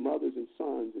relationships with mothers and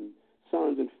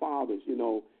sons and fathers.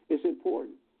 It's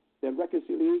important that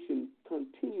reconciliation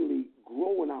continually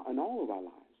grow in all of our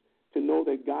lives, to know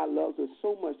that God loves us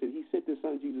so much that He sent His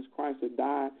Son, Jesus Christ, to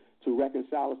die, to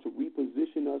reconcile us, to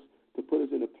reposition us, to put us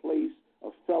in a place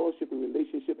of fellowship and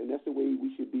relationship, and that's the way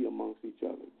we should be amongst each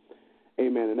other.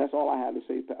 Amen. And that's all I have to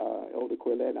say to Elder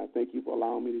Corlett, and I thank you for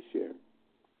allowing me to share.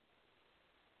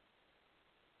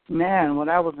 Man, well,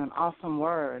 that was an awesome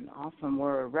word. Awesome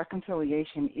word.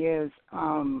 Reconciliation is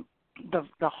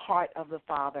the heart of the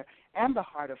Father and the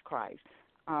heart of Christ.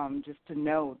 Just to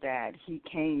know that He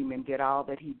came and did all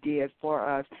that He did for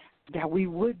us, that we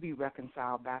would be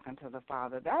reconciled back unto the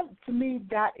Father. That, to me,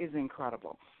 that is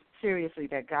incredible. Seriously,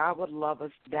 that God would love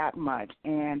us that much,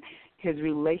 and His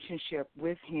relationship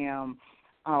with Him,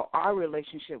 our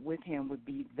relationship with Him would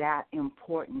be that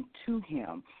important to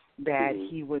Him, that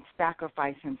He would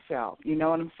sacrifice Himself. You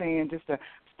know what I'm saying? Just to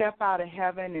step out of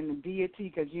heaven and the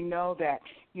deity, because that,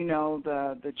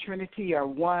 the Trinity are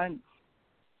one,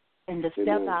 and to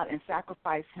step out and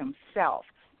sacrifice Himself,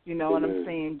 what I'm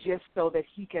saying, just so that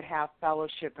He could have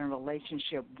fellowship and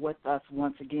relationship with us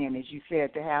once again, as you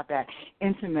said, to have that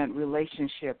intimate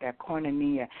relationship, that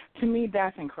koinonia. To me,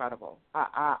 that's incredible.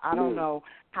 I don't know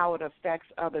how it affects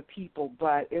other people,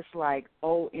 but it's like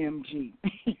OMG.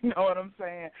 You know what I'm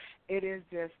saying? It is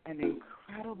just an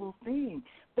incredible thing.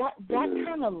 That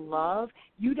kind of love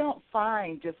you don't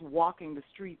find just walking the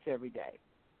streets every day.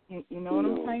 You know what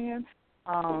I'm saying?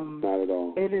 Not at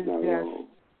all. It is Not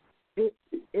just,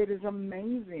 it is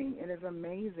amazing. It is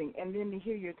amazing. And then to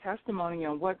hear your testimony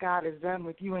on what God has done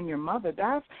with you and your mother,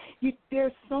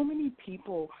 there's so many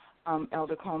people,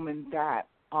 Elder Coleman, that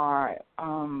are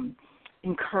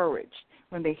encouraged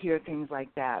when they hear things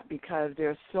like that, because there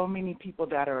are so many people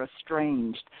that are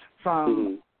estranged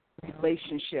from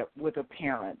relationship with a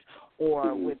parent,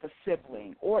 or with a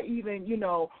sibling, or even,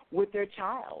 with their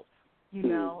child,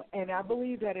 And I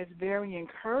believe that it's very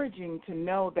encouraging to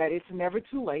know that it's never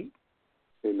too late.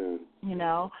 Amen.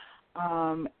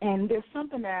 And there's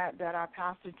something that our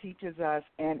pastor teaches us,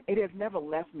 and it has never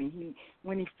left me.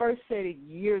 When he first said it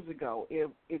years ago,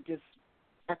 it just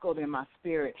echoed in my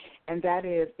spirit, and that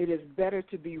is, it is better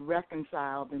to be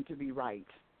reconciled than to be right.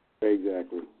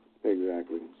 Exactly.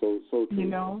 So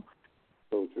true.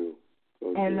 So true.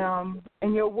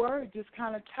 And your word just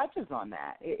kind of touches on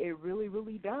that. It really,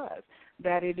 really does.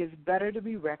 That it is better to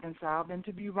be reconciled than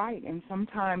to be right. And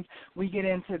sometimes we get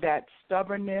into that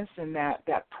stubbornness and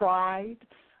that pride,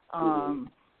 and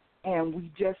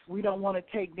we don't want to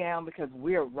take down because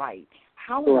we're right.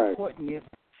 How important is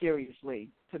it, seriously,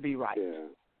 to be right? Yeah.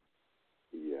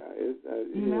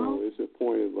 It's a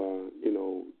point of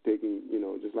taking,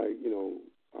 just like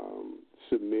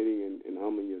submitting and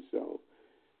humbling yourself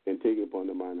and taking upon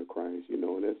the mind of Christ, and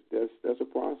that's a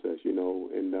process, and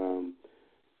I'm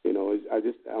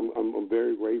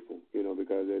very grateful,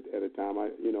 because at a time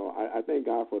I thank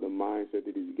God for the mindset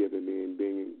that He's given me and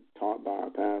being taught by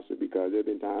our pastor, because there have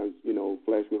been times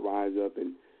flesh would rise up,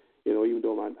 and even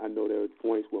though I know there were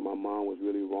points where my mom was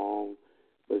really wrong,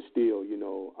 but still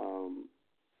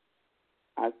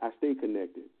I stay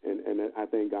connected, and I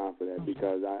thank God for that,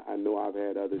 because I know I've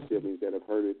had other siblings that have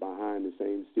heard it behind the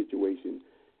same situation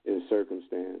and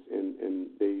circumstance, and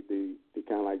they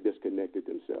kind of like disconnected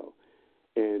themselves.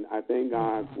 And I thank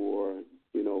God for,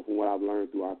 from what I've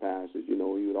learned through our pastors, he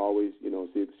would always,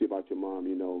 see about your mom,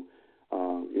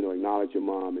 acknowledge your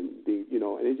mom, and and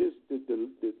it's just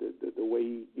the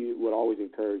way he would always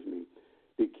encourage me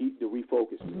to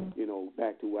refocus me,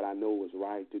 back to what I know was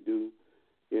right to do.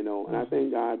 And I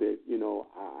thank God that,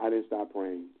 I didn't stop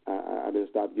praying. I didn't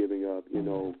stop giving up.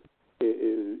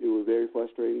 It was very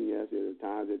frustrating, yes. There were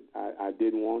times that I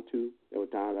didn't want to. There were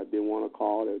times I didn't want to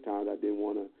call. There were times I didn't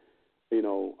want to,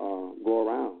 go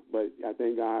around. But I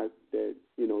thank God that,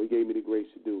 He gave me the grace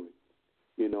to do it,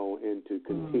 and to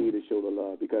continue to show the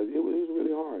love, because it was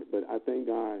really hard. But I thank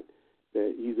God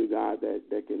that He's a God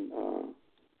that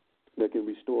can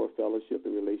restore fellowship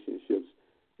and relationships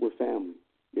with family.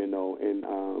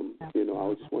 I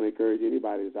would just want to encourage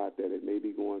anybody that's out there that may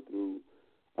be going through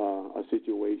a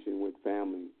situation with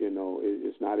family.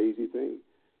 It's not an easy thing,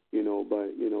 but,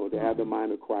 to have the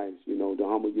mind of Christ, to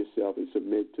humble yourself and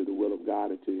submit to the will of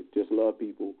God and to just love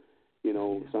people.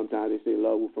 Sometimes they say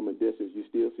love from a distance. You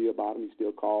still see about them. You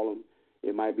still call them.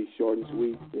 It might be short and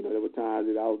sweet. There were times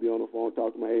that I would be on the phone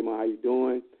talking to my, hey, Mom, how you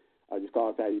doing? I just call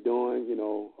us, how you doing?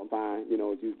 I'm fine.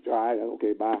 If you tried,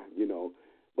 okay, bye,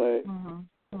 But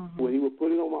when He would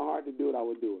put it on my heart to do it, I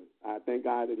would do it. I thank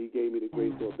God that He gave me the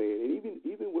grace to obey it. And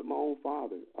even with my own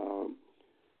father,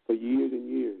 for years and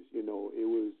years, it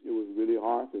was really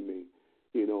hard for me,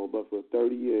 But for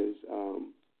 30 years,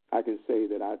 I can say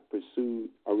that I pursued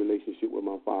a relationship with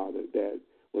my father that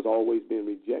was always being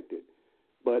rejected.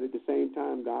 But at the same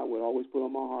time, God would always put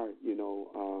on my heart,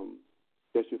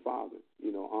 that's your father,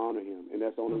 honor him. And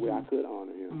that's the only way I could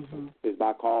honor him is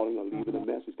by calling or leaving a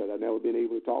message, because I've never been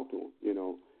able to talk to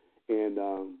him, And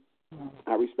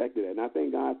I respected that. And I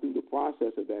thank God through the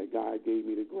process of that, God gave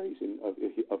me the grace of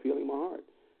healing my heart,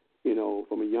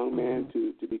 from a young man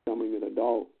to becoming an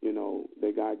adult,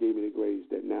 that God gave me the grace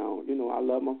that now, I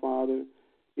love my father.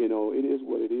 It is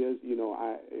what it is.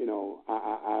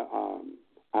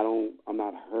 I'm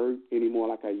not hurt anymore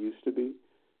like I used to be.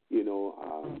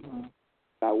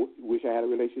 I wish I had a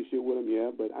relationship with him,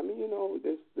 yeah, but I mean,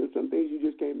 there's some things you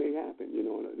just can't make happen, you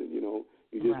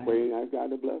just pray and ask God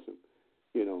to bless him,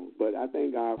 but I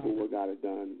thank God for what God has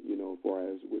done, for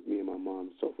us with me and my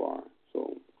mom so far.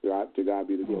 So to God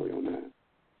be the glory on that.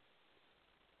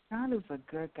 God is a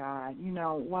good God.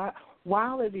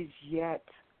 While it is yet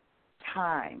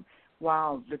time,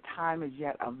 while the time is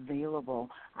yet available,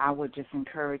 I would just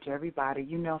encourage everybody,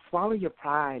 swallow your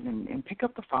pride and pick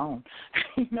up the phone.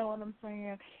 You know what I'm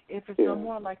saying? If it's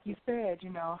someone, like you said,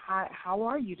 how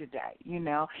are you today?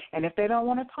 And if they don't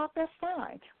want to talk, that's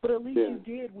fine. But at least you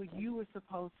did what you were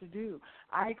supposed to do.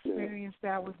 I experienced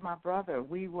that with my brother.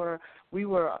 We were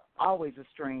always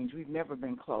estranged. We've never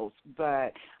been close.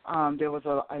 But there was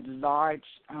a large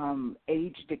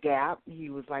age gap. He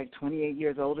was like 28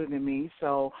 years older than me.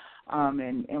 So,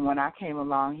 and when I came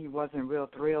along, he wasn't real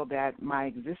thrilled at my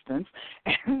existence.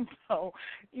 And so,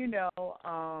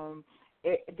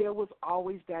 there was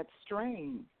always that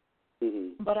strain.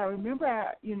 But I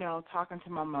remember, talking to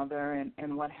my mother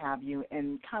and what have you,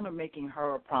 and kind of making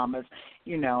her a promise,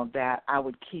 that I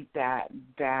would keep that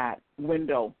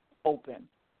window open,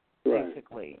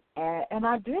 basically. And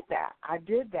I did that.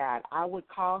 I would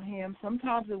call him.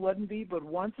 Sometimes it wouldn't be but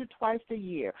once or twice a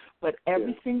year. But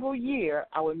every single year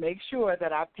I would make sure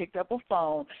that I picked up a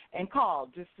phone and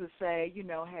called just to say,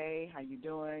 hey, how you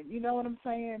doing? You know what I'm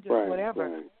saying? Just whatever.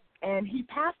 Right. And he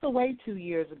passed away 2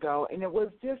 years ago, and it was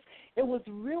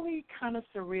really kind of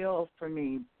surreal for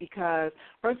me because,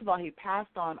 first of all, he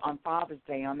passed on Father's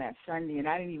Day on that Sunday, and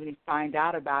I didn't even find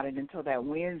out about it until that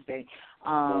Wednesday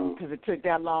because it took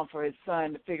that long for his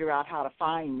son to figure out how to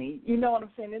find me. You know what I'm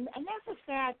saying? And that's a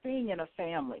sad thing in a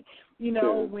family,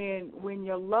 when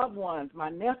your loved ones, my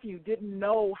nephew, didn't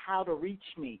know how to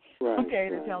reach me,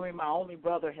 to tell me my only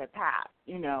brother had passed,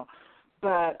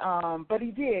 But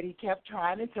he did. He kept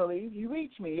trying until he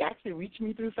reached me. He actually reached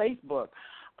me through Facebook.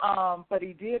 But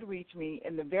he did reach me,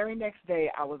 and the very next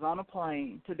day I was on a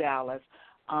plane to Dallas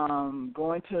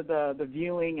going to the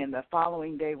viewing, and the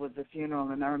following day was the funeral.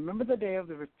 And I remember the day of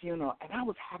the funeral, and I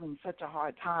was having such a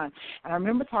hard time. And I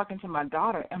remember talking to my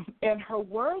daughter, and her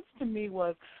words to me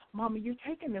was, Mama, you're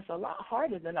taking this a lot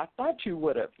harder than I thought you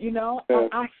would have, And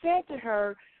I said to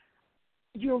her,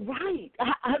 you're right.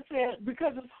 I said,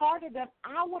 because it's harder than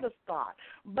I would have thought.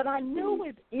 But I knew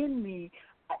within me,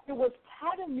 it was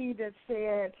part of me that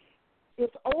said,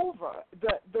 it's over.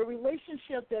 The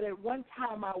relationship that at one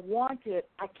time I wanted,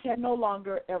 I can no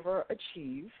longer ever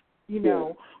achieve,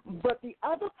 But the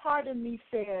other part of me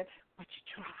said, but you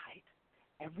tried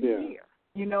every year.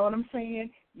 You know what I'm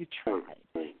saying? You tried.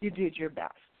 You did your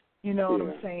best. You know what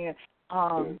I'm saying?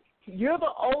 You're the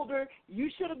older. You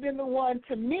should have been the one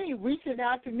to me, reaching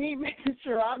out to me, making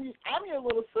sure I'm your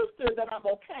little sister, that I'm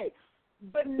okay.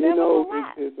 But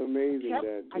nevertheless, it's amazing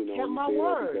I kept my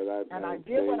word, and I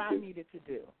did what I needed to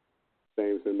do.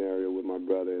 Same scenario with my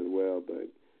brother as well, but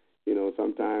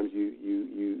sometimes you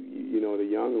the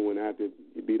younger one have to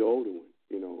be the older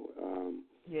one,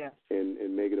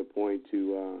 and make it a point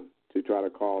to try to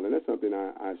call, and that's something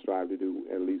I strive to do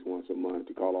at least once a month,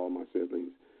 to call all my siblings,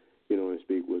 and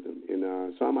speak with them.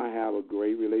 And some I have a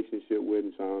great relationship with,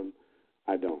 and some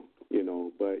I don't,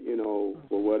 But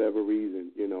for whatever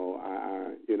reason,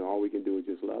 all we can do is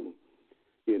just love them,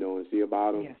 and see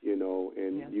about them,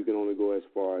 and you can only go as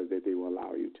far as that they will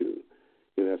allow you to.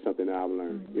 That's something I've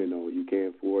learned. You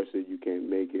can't force it, you can't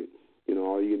make it.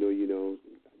 All you can do,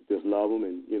 just love them,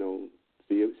 and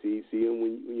see them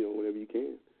when whenever you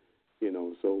can.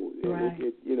 So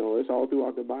it's all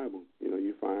throughout the Bible.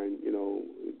 You find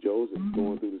Joseph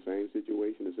going through the same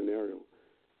situation, the scenario.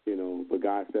 But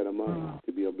God set him up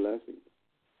to be a blessing.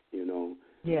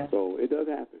 So it does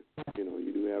happen.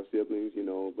 You do have siblings.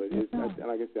 But it's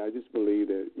like I said, I just believe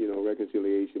that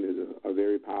reconciliation is a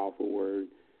very powerful word.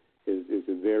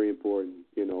 It's very important.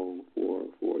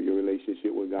 For your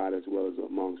relationship with God as well as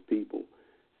amongst people.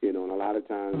 And a lot of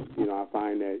times, I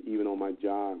find that even on my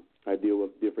job, I deal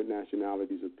with different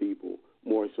nationalities of people,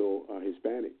 more so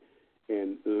Hispanic,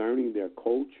 and learning their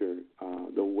culture,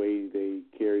 the way they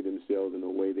carry themselves and the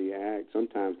way they act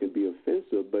sometimes can be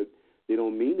offensive, but they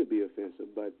don't mean to be offensive,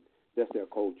 but that's their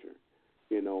culture,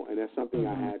 and that's something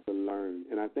I had to learn.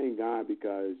 And I thank God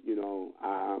because,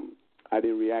 I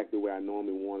didn't react the way I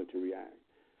normally wanted to react.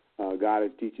 God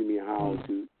is teaching me how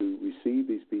to receive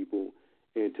these people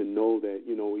and to know that,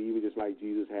 even just like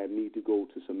Jesus had need to go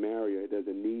to Samaria, there's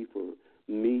a need for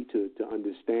me to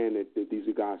understand that these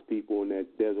are God's people and that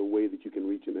there's a way that you can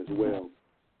reach them as well.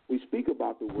 We speak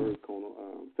about the word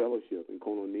fellowship and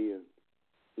koinonia,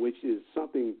 which is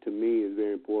something to me is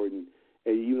very important,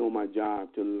 and even on my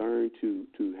job, to learn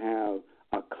to have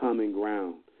a common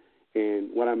ground. And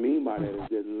what I mean by that is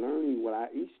that learning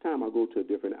each time I go to a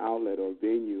different outlet or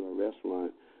venue or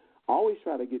restaurant, I always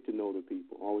try to get to know the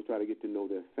people. I always try to get to know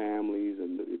their families,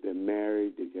 and if they're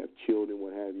married, if they have children,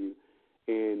 what have you.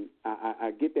 And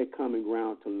I get that common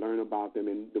ground to learn about them.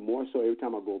 And the more so, every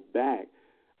time I go back,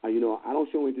 I don't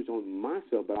show interest on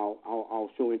myself, but I'll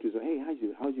show interest on, hey,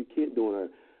 how's your kid doing, or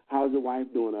how's your wife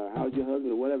doing, or how's your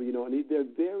husband, or whatever, And they're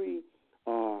very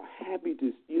happy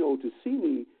to see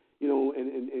me,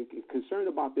 and concerned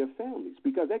about their families,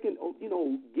 because they can,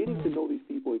 getting to know these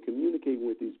people and communicating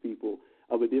with these people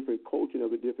of a different culture and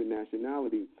of a different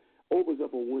nationality opens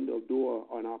up a window of door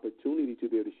or an opportunity to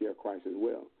be able to share Christ as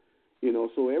well.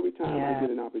 So every time I get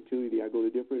an opportunity, I go to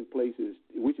different places,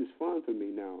 which is fun for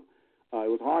me now. It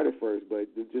was hard at first, but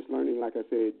just learning, like I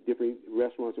said, different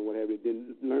restaurants and what have you,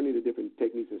 then learning the different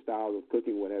techniques and styles of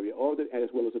cooking, what have you, as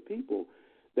well as the people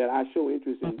that I show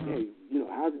interest in. Hey,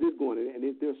 how's this going? And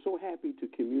they're so happy to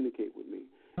communicate with me.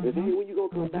 They say, hey, when you go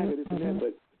come back, or this and that.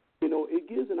 But it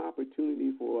gives an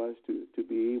opportunity for us to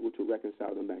be able to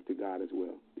reconcile them back to God as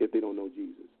well, if they don't know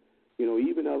Jesus.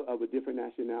 even of a different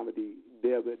nationality,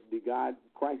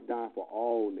 Christ died for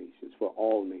all nations,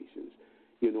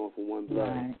 from one blood.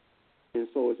 Right. And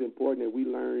so it's important that we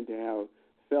learn to have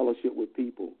fellowship with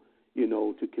people,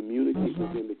 to communicate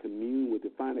with them, to commune with, to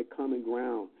find a common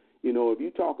ground. If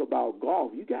you talk about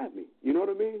golf, you got me. You know what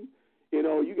I mean?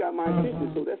 You got my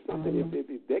attention. So that's something,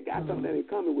 if they got something that is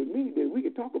coming with me, then we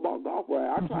can talk about golf.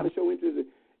 Where I try to show interest in,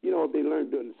 if they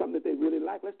learn something that they really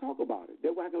like, let's talk about it.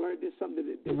 That way I can learn this something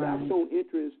that I've shown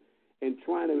interest in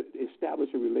trying to establish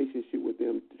a relationship with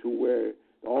them to where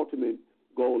the ultimate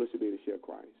goal is to be able to share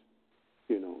Christ.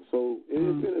 So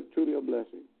it's been truly a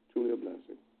blessing,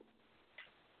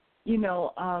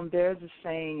 There's a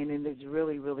saying, and it is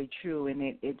really, really true, and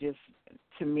it just,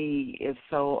 to me, is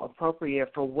so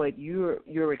appropriate for what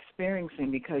you're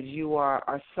experiencing, because you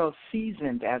are so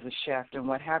seasoned as a chef and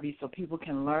what have you, so people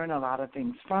can learn a lot of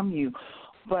things from you.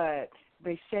 But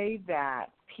they say that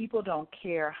people don't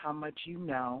care how much you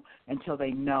know until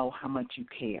they know how much you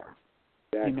care.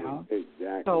 Exactly.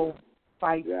 So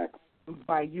by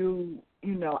you,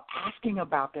 asking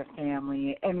about their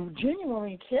family and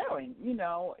genuinely caring,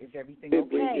 is everything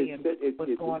okay, and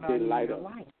what's going on in your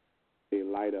life. They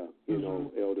light up,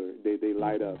 Elder. They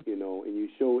light up, and you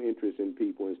show interest in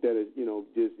people instead of,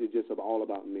 it's just all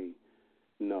about me.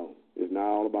 No, it's not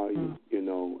all about you.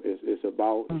 It's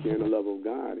about sharing the love of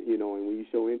God, and when you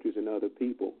show interest in other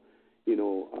people,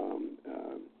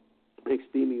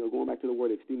 esteeming, or going back to the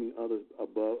word, esteeming others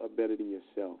above or better than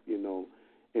yourself,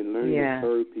 and learning to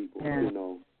serve people,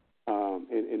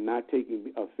 and not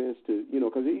taking offense to,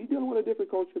 because you're dealing with a different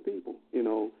culture of people,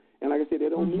 and like I said, they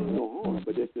don't mean no harm,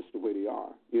 but that's just the way they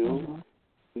are, And,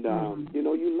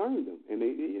 you learn them, and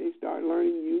they start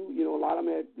learning you. A lot of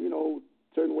them had,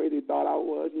 certain way they thought I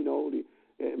was,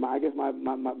 I guess my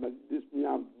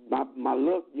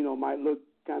look, might look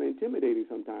kind of intimidating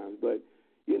sometimes, but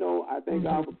I thank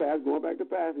God for going back to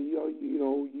pastor.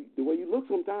 The way you look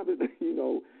sometimes,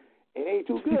 it ain't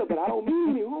too good, but I don't mean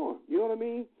any harm. You know what I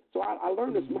mean? So I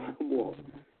learned to smile more.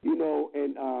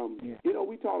 And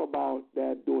we talked about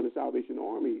that during the Salvation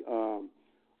Army.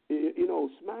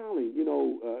 Smiling.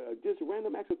 Just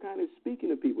random acts of kindness, speaking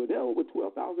to people. There are over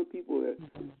 12,000 people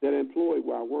that are employed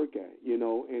where I work at.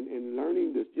 And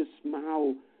learning to just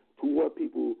smile toward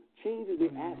people changes the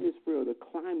atmosphere, the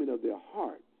climate of their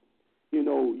heart.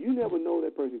 You never know,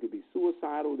 that person could be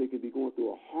suicidal. They could be going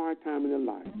through a hard time in their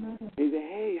life. And you say,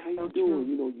 hey, how you doing?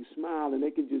 You smile, and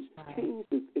they can just change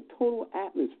the total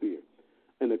atmosphere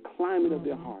and the climate of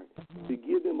their heart to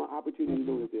give them an opportunity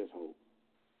to know that there's hope.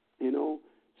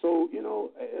 So,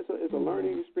 it's a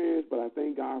learning experience, but I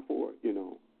thank God for it,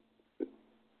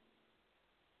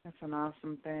 That's an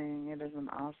awesome thing. It is an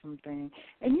awesome thing.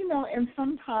 And, and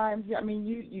sometimes,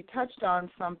 you touched on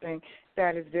something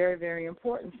that is very, very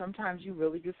important. Sometimes you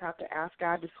really just have to ask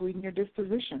God to sweeten your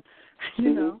disposition,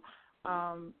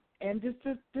 and just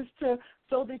to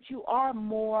so that you are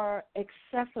more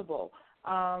accessible.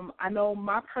 I know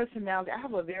my personality, I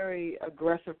have a very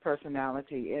aggressive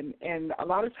personality, and a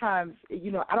lot of times,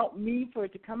 I don't mean for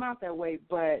it to come out that way,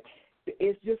 but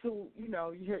it's just who,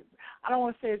 I don't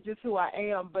want to say it's just who I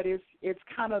am, but it's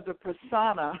kind of the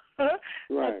persona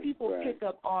that people pick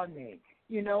up on me.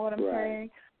 You know what I'm saying?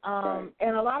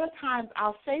 And a lot of times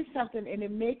I'll say something and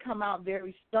it may come out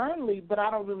very sternly, but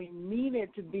I don't really mean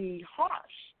it to be harsh.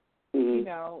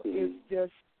 It's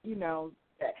just,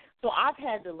 so I've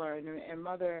had to learn, and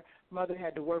mother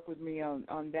had to work with me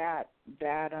on that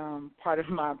part of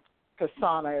my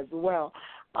persona as well.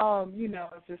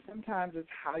 It's just sometimes it's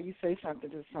how you say something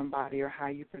to somebody or how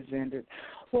you present it.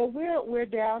 Well, we're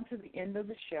down to the end of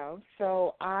the show,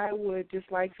 so I would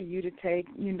just like for you to take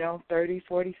 30,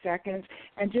 40 seconds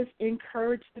and just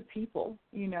encourage the people,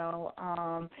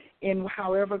 in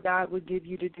however God would give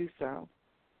you to do so.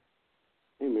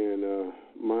 Hey, man,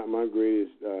 my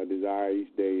greatest desire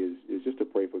each day is just to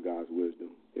pray for God's wisdom,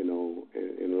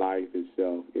 in life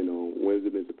itself.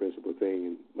 Wisdom is the principal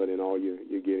thing, but in all you're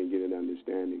getting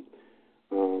understanding.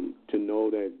 To know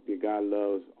that God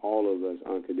loves all of us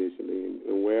unconditionally,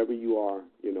 and wherever you are,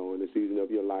 in the season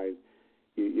of your life,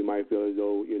 you might feel as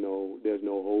though, there's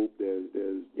no hope, there's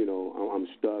I'm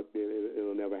stuck,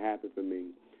 it'll never happen for me.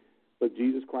 But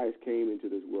Jesus Christ came into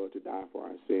this world to die for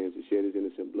our sins, to shed his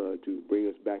innocent blood, to bring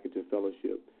us back into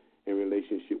fellowship and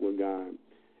relationship with God.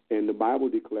 And the Bible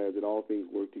declares that all things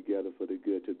work together for the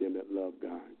good to them that love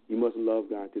God. You must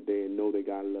love God today and know that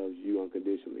God loves you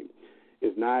unconditionally.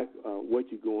 It's not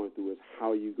what you're going through, it's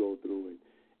how you go through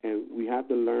it. And we have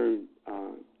to learn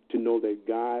to know that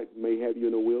God may have you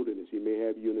in a wilderness. He may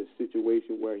have you in a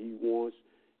situation where he wants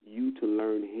you to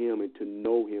learn him and to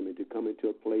know him and to come into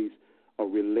a place a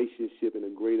relationship and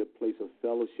a greater place of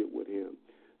fellowship with him.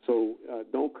 So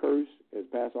don't curse. As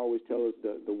Pastor always tells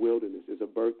us, the wilderness is a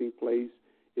birthing place.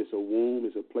 It's a womb.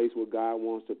 It's a place where God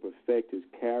wants to perfect his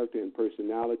character and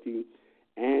personality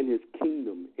and his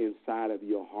kingdom inside of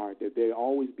your heart, that there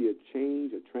always be a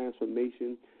change, a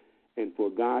transformation, and for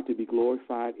God to be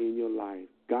glorified in your life.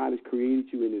 God has created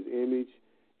you in his image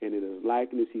and in his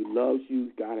likeness. He loves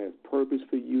you. God has purpose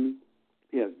for you.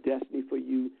 He has destiny for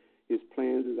you. His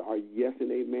plans are yes and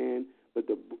amen. But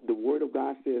the word of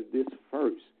God says this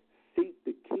first: seek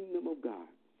the kingdom of God,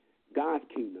 God's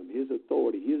kingdom, his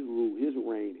authority, his rule, his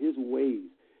reign, his ways,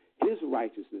 his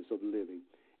righteousness of living.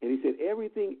 And he said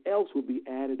everything else will be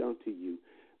added unto you.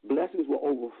 Blessings will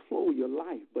overflow your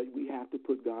life, but we have to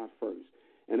put God first.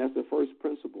 And that's the first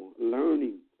principle,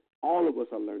 learning. All of us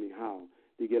are learning how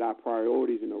to get our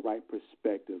priorities in the right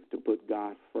perspective, to put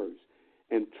God first.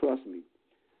 And trust me,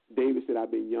 David said,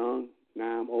 I've been young,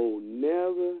 now I'm old.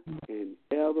 Never and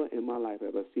ever in my life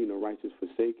have I seen a righteous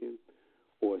forsaken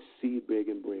or a seed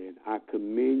begging bread. I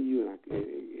commend you and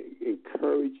I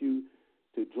encourage you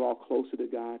to draw closer to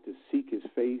God, to seek his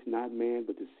face, not man,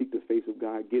 but to seek the face of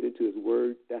God. Get into his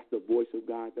word. That's the voice of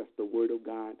God. That's the word of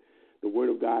God. The word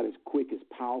of God is quick, is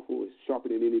powerful, is sharper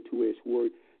than any two-edged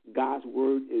word. God's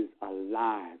word is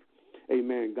alive.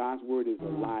 Amen. God's word is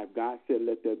alive. God said,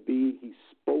 let there be. He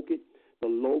spoke it. The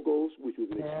logos, which was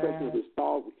an expression of his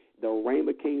thought, the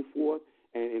rhema came forth,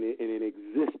 and it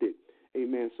existed.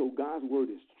 Amen. So God's word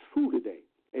is true today.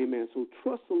 Amen. So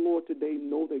trust the Lord today.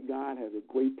 Know that God has a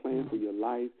great plan for your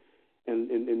life, and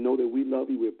know that we love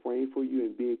you. We're praying for you,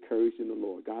 and be encouraged in the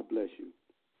Lord. God bless you.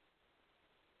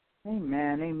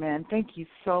 Amen, amen. Thank you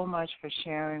so much for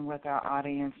sharing with our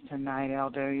audience tonight,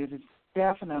 Elder. It has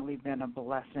definitely been a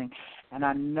blessing, and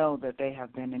I know that they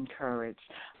have been encouraged.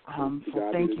 So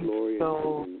thank you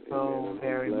so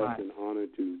very much. I'm blessed and honored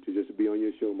to just be on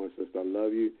your show, my sister. I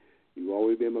love you. You've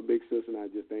always been my big sister, and I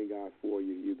just thank God for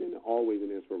you. You've been always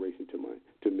an inspiration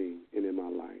to me and in my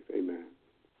life. Amen.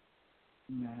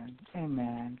 Amen.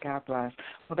 Amen. God bless.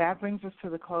 Well, that brings us to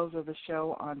the close of the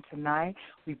show on tonight.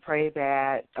 We pray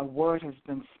that a word has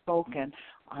been spoken,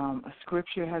 a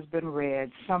scripture has been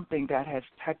read, something that has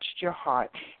touched your heart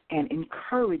and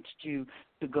encouraged you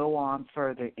to go on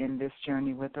further in this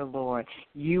journey with the Lord.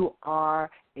 You are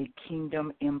a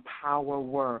kingdom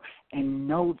empowerer, and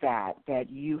know that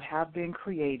you have been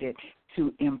created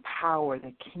to empower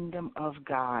the kingdom of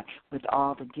God with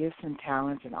all the gifts and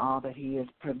talents and all that he has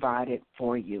provided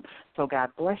for you. So God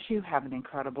bless you. Have an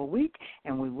incredible week,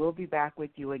 and we will be back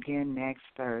with you again next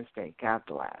Thursday. God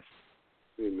bless.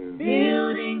 Amen.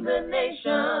 Building the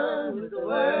nation with the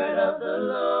word of the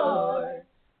Lord,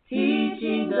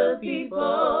 teaching the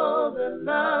people the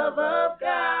love of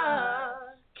God.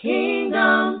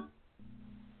 Kingdom,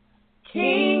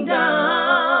 kingdom,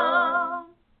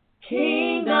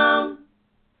 kingdom,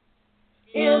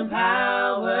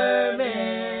 empower.